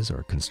delays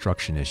or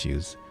construction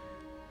issues.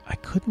 I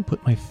couldn't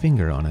put my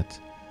finger on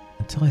it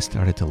until I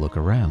started to look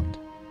around.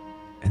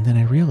 And then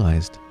I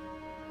realized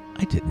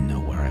I didn't know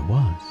where I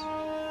was.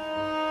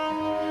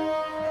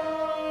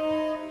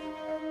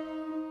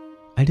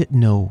 I didn't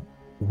know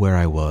where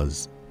I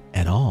was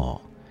at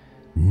all.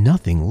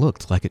 Nothing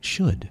looked like it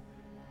should.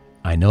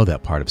 I know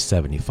that part of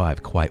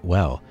 75 quite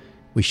well.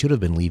 We should have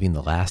been leaving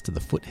the last of the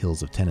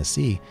foothills of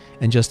Tennessee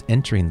and just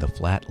entering the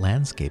flat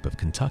landscape of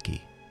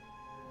Kentucky.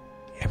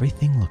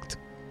 Everything looked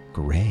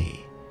gray.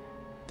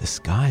 The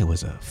sky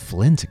was a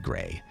flint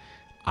gray.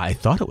 I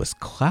thought it was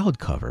cloud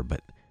cover,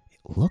 but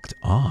it looked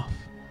off.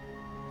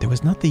 There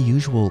was not the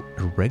usual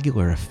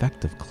irregular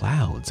effect of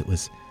clouds. It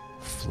was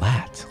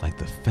flat, like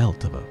the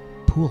felt of a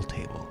pool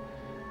table,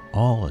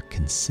 all a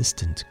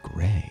consistent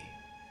gray.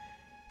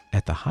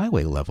 At the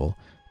highway level,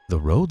 the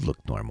road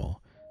looked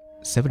normal.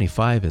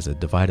 75 is a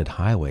divided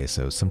highway,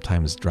 so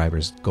sometimes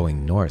drivers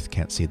going north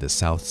can't see the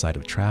south side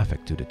of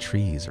traffic due to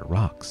trees or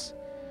rocks.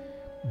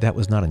 That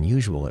was not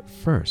unusual at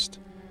first,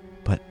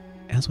 but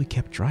as we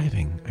kept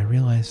driving, I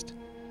realized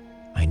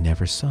I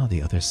never saw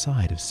the other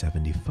side of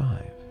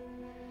 75.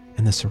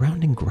 And the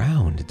surrounding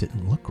ground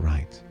didn't look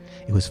right.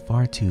 It was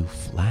far too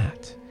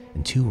flat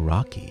and too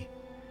rocky.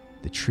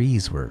 The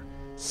trees were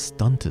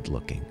stunted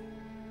looking.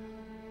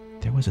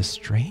 There was a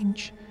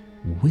strange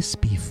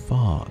wispy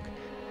fog.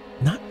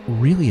 Not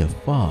really a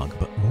fog,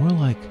 but more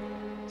like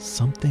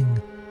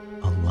something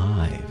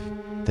alive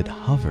that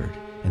hovered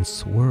and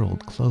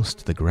swirled close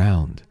to the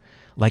ground,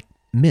 like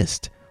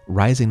mist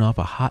rising off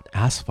a hot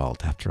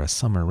asphalt after a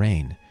summer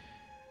rain.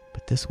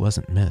 But this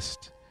wasn't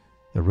mist.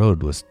 The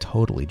road was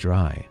totally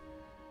dry.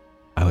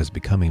 I was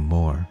becoming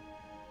more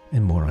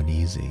and more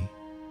uneasy.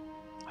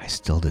 I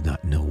still did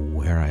not know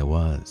where I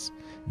was.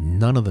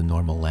 None of the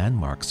normal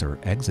landmarks or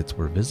exits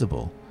were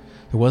visible.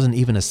 There wasn't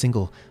even a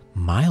single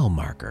mile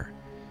marker,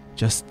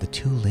 just the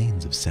 2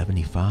 lanes of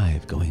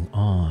 75 going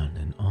on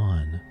and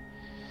on.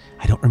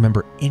 I don't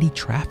remember any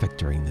traffic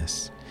during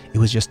this. It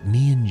was just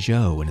me and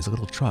Joe and his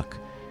little truck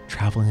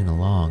traveling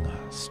along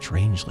a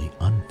strangely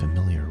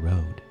unfamiliar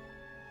road.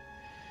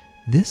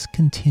 This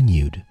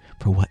continued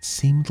for what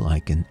seemed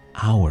like an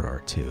hour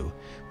or two,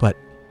 but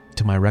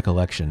to my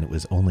recollection, it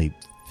was only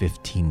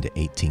 15 to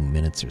 18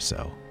 minutes or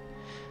so.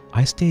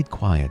 I stayed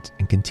quiet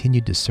and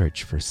continued to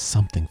search for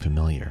something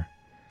familiar.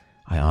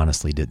 I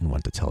honestly didn't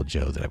want to tell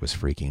Joe that I was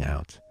freaking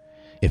out.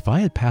 If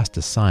I had passed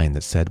a sign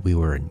that said we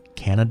were in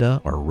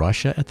Canada or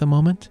Russia at the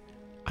moment,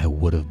 I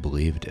would have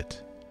believed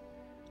it.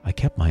 I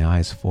kept my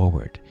eyes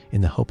forward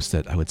in the hopes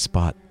that I would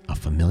spot a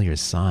familiar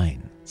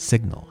sign,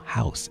 signal,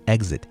 house,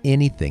 exit,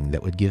 anything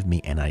that would give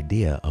me an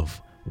idea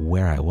of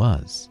where I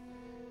was.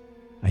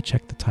 I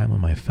checked the time on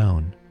my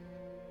phone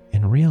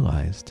and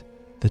realized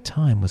the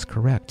time was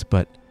correct,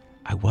 but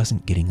I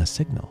wasn't getting a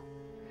signal.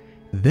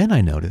 Then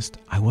I noticed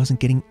I wasn't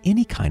getting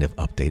any kind of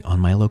update on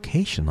my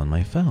location on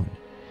my phone.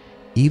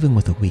 Even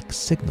with a weak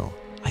signal,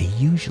 I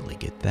usually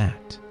get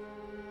that.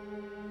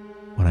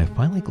 When I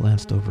finally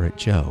glanced over at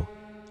Joe,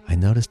 I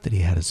noticed that he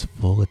had his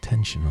full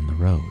attention on the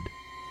road.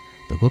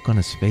 The look on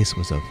his face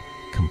was of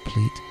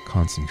complete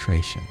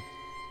concentration.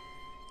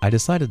 I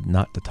decided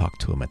not to talk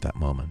to him at that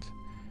moment.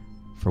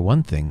 For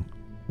one thing,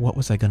 what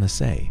was I going to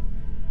say?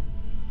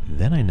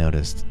 Then I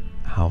noticed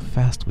how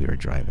fast we were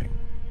driving.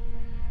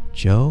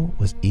 Joe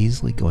was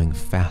easily going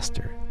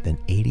faster than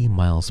 80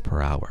 miles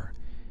per hour.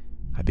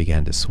 I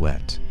began to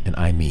sweat, and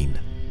I mean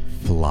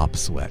flop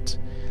sweat,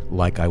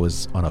 like I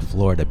was on a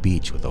Florida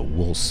beach with a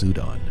wool suit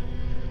on.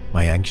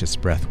 My anxious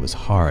breath was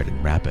hard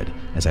and rapid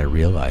as I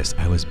realized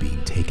I was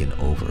being taken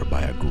over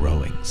by a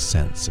growing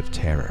sense of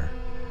terror.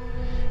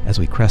 As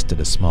we crested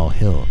a small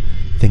hill,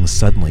 things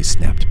suddenly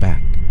snapped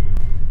back.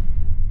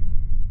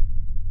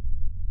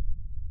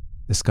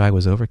 The sky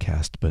was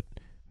overcast, but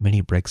many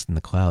breaks in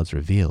the clouds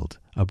revealed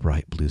a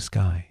bright blue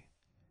sky.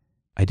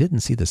 I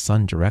didn't see the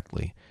sun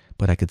directly,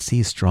 but I could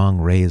see strong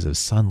rays of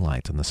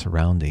sunlight on the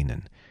surrounding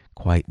and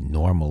quite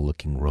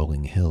normal-looking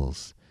rolling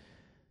hills.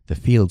 The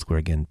fields were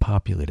again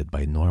populated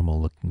by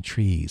normal-looking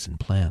trees and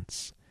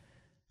plants.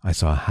 I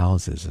saw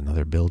houses and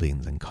other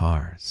buildings and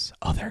cars.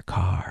 Other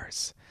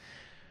cars.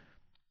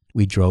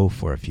 We drove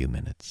for a few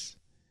minutes.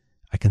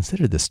 I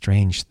considered the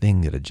strange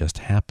thing that had just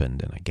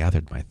happened, and I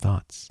gathered my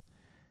thoughts.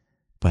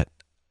 But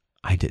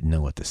I didn't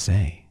know what to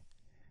say.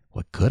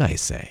 What could I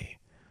say?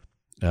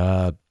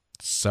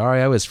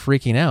 Sorry I was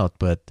freaking out,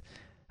 but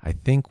I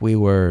think we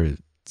were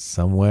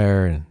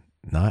somewhere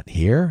not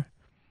here.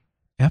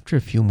 After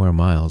a few more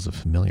miles of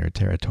familiar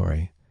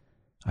territory,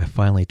 I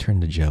finally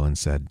turned to Joe and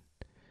said,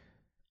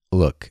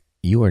 "Look,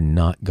 you are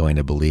not going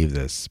to believe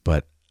this,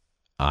 but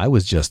I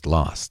was just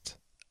lost.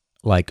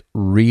 Like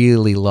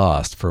really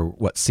lost for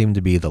what seemed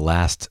to be the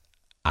last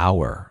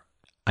hour.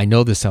 I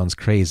know this sounds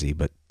crazy,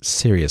 but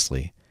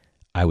seriously,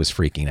 I was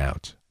freaking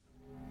out."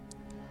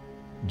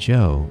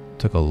 Joe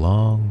took a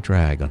long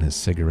drag on his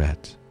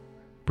cigarette,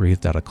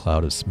 breathed out a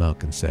cloud of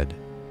smoke, and said,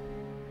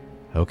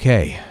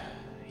 "Okay,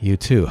 you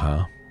too,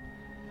 huh?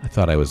 I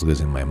thought I was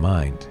losing my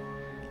mind.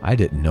 I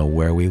didn't know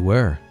where we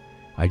were.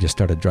 I just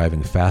started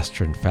driving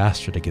faster and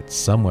faster to get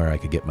somewhere I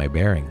could get my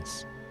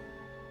bearings."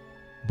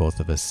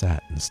 Both of us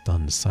sat in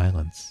stunned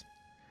silence.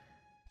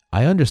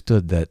 I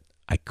understood that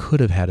I could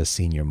have had a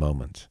senior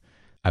moment.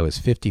 I was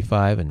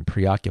 55 and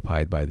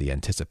preoccupied by the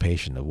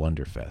anticipation of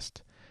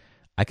Wonderfest.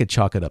 I could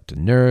chalk it up to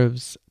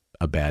nerves,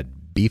 a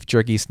bad beef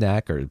jerky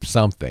snack, or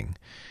something.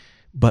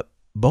 But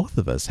both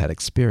of us had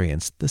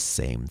experienced the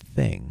same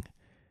thing.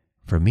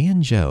 For me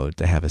and Joe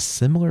to have a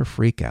similar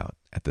freakout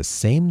at the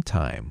same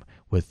time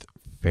with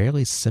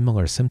fairly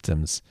similar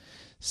symptoms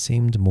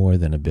seemed more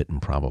than a bit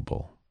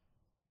improbable.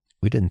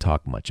 We didn't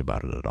talk much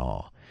about it at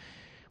all.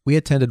 We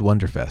attended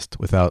Wonderfest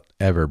without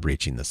ever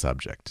breaching the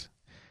subject.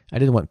 I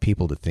didn't want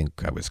people to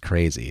think I was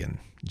crazy, and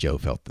Joe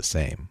felt the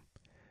same.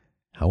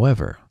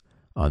 However,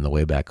 on the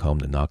way back home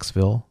to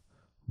Knoxville,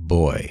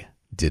 boy,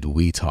 did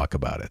we talk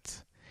about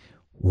it.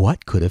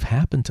 What could have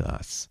happened to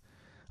us?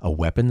 A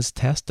weapons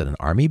test at an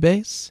army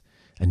base?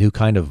 A new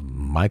kind of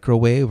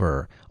microwave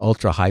or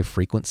ultra-high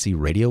frequency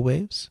radio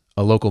waves?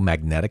 A local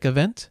magnetic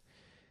event?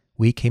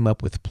 We came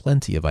up with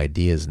plenty of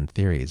ideas and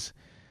theories,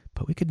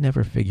 but we could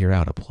never figure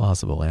out a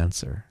plausible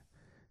answer.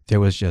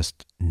 There was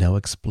just no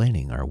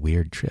explaining our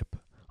weird trip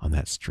on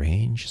that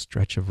strange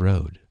stretch of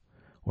road,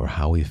 or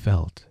how we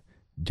felt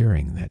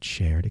during that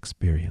shared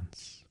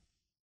experience.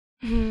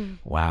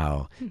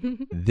 Wow.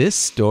 This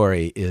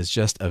story is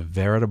just a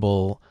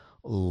veritable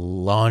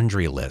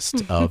laundry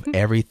list of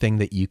everything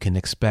that you can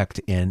expect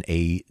in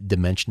a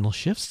dimensional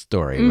shift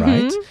story,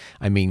 right?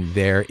 I mean,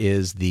 there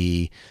is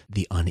the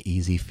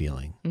uneasy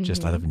feeling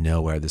just out of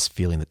nowhere, this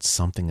feeling that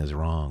something is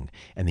wrong.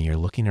 And then you're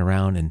looking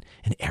around and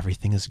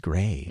everything is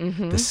gray.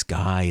 The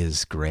sky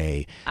is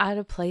gray. Out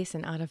of place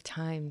and out of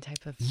time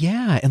type of.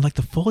 Yeah. And like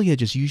the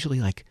foliage is usually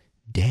like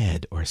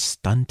dead or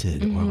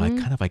stunted or like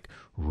kind of like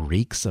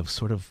reeks of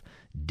sort of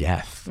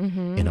death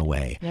in a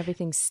way. And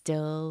everything's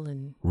still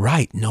and.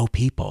 Right. No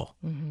people.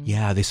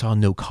 Yeah. They saw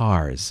no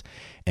cars.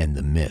 And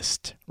the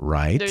mist,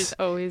 right? There's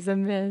always a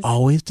mist.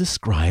 Always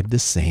described the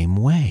same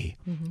way.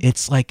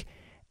 It's like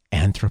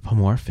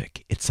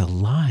anthropomorphic. It's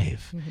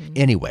alive.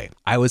 Anyway,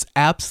 I was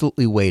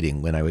absolutely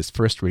waiting when I was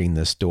first reading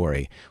this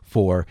story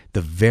for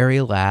the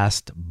very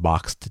last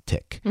box to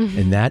tick.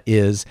 And that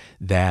is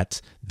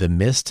that the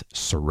mist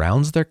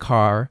surrounds their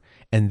car.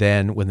 And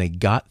then when they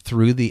got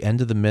through the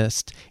end of the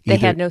mist, they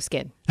had no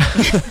skin.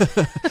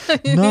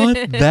 Not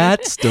that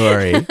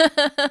story.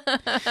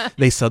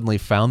 They suddenly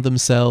found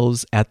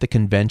themselves at the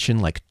convention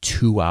like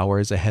 2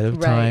 hours ahead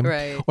of time.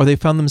 Right. Or they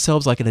found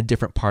themselves like in a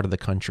different part of the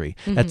country.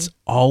 That's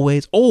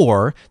always,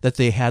 or that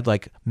they had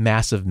like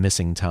massive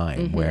missing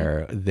time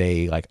where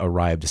they like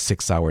arrived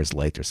 6 hours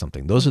late or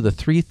something. Those are the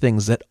three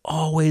things that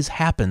always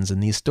happens in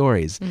these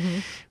stories.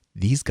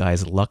 These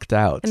guys lucked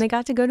out. And they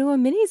got to go to a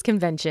minis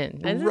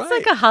convention. Right. It's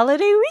like a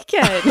holiday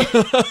weekend.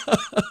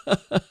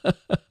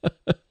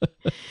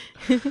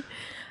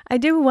 I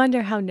do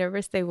wonder how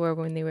nervous they were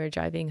when they were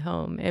driving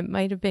home. It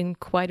might have been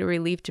quite a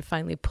relief to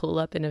finally pull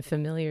up in a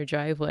familiar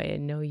driveway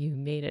and know you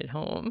made it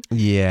home.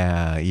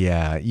 Yeah.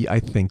 I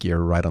think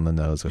you're right on the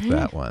nose with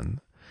that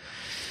one.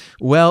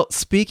 Well,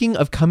 speaking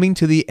of coming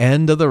to the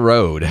end of the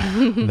road,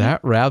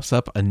 that wraps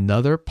up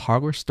another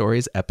Parlour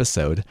Stories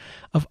episode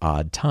of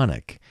Odd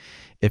Tonic.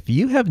 If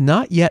you have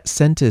not yet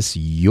sent us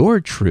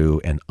your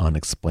true and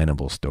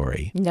unexplainable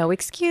story, no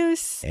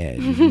excuse.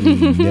 And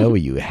we know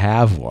you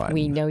have one.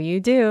 We know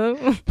you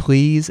do.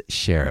 Please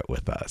share it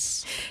with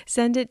us.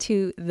 Send it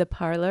to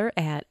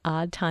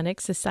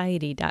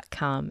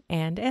theparlour@oddtonicsociety.com.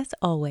 And as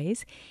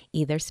always,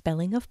 either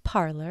spelling of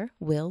parlor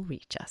will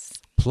reach us.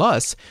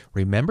 Plus,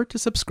 remember to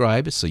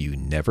subscribe so you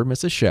never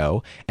miss a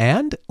show,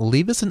 and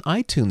leave us an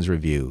iTunes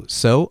review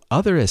so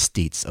other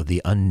aesthetes of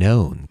the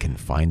unknown can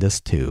find us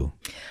too.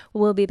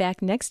 We'll be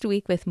back next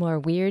week with more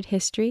weird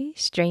history,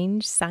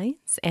 strange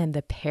science, and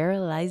the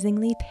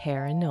paralyzingly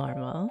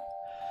paranormal.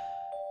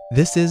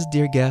 This is,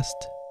 dear guest,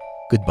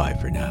 goodbye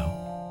for now.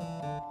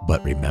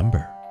 But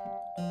remember,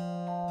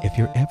 if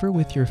you're ever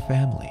with your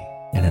family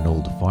in an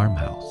old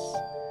farmhouse,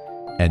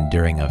 and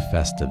during a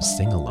festive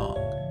sing-along,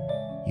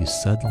 you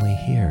suddenly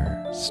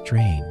hear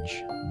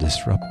strange,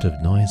 disruptive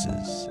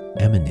noises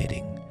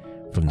emanating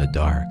from the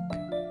dark,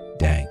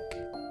 dank,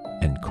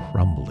 and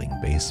crumbling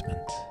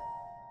basement.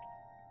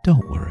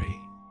 Don't worry.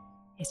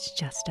 It's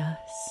just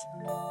us.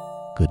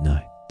 Good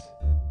night.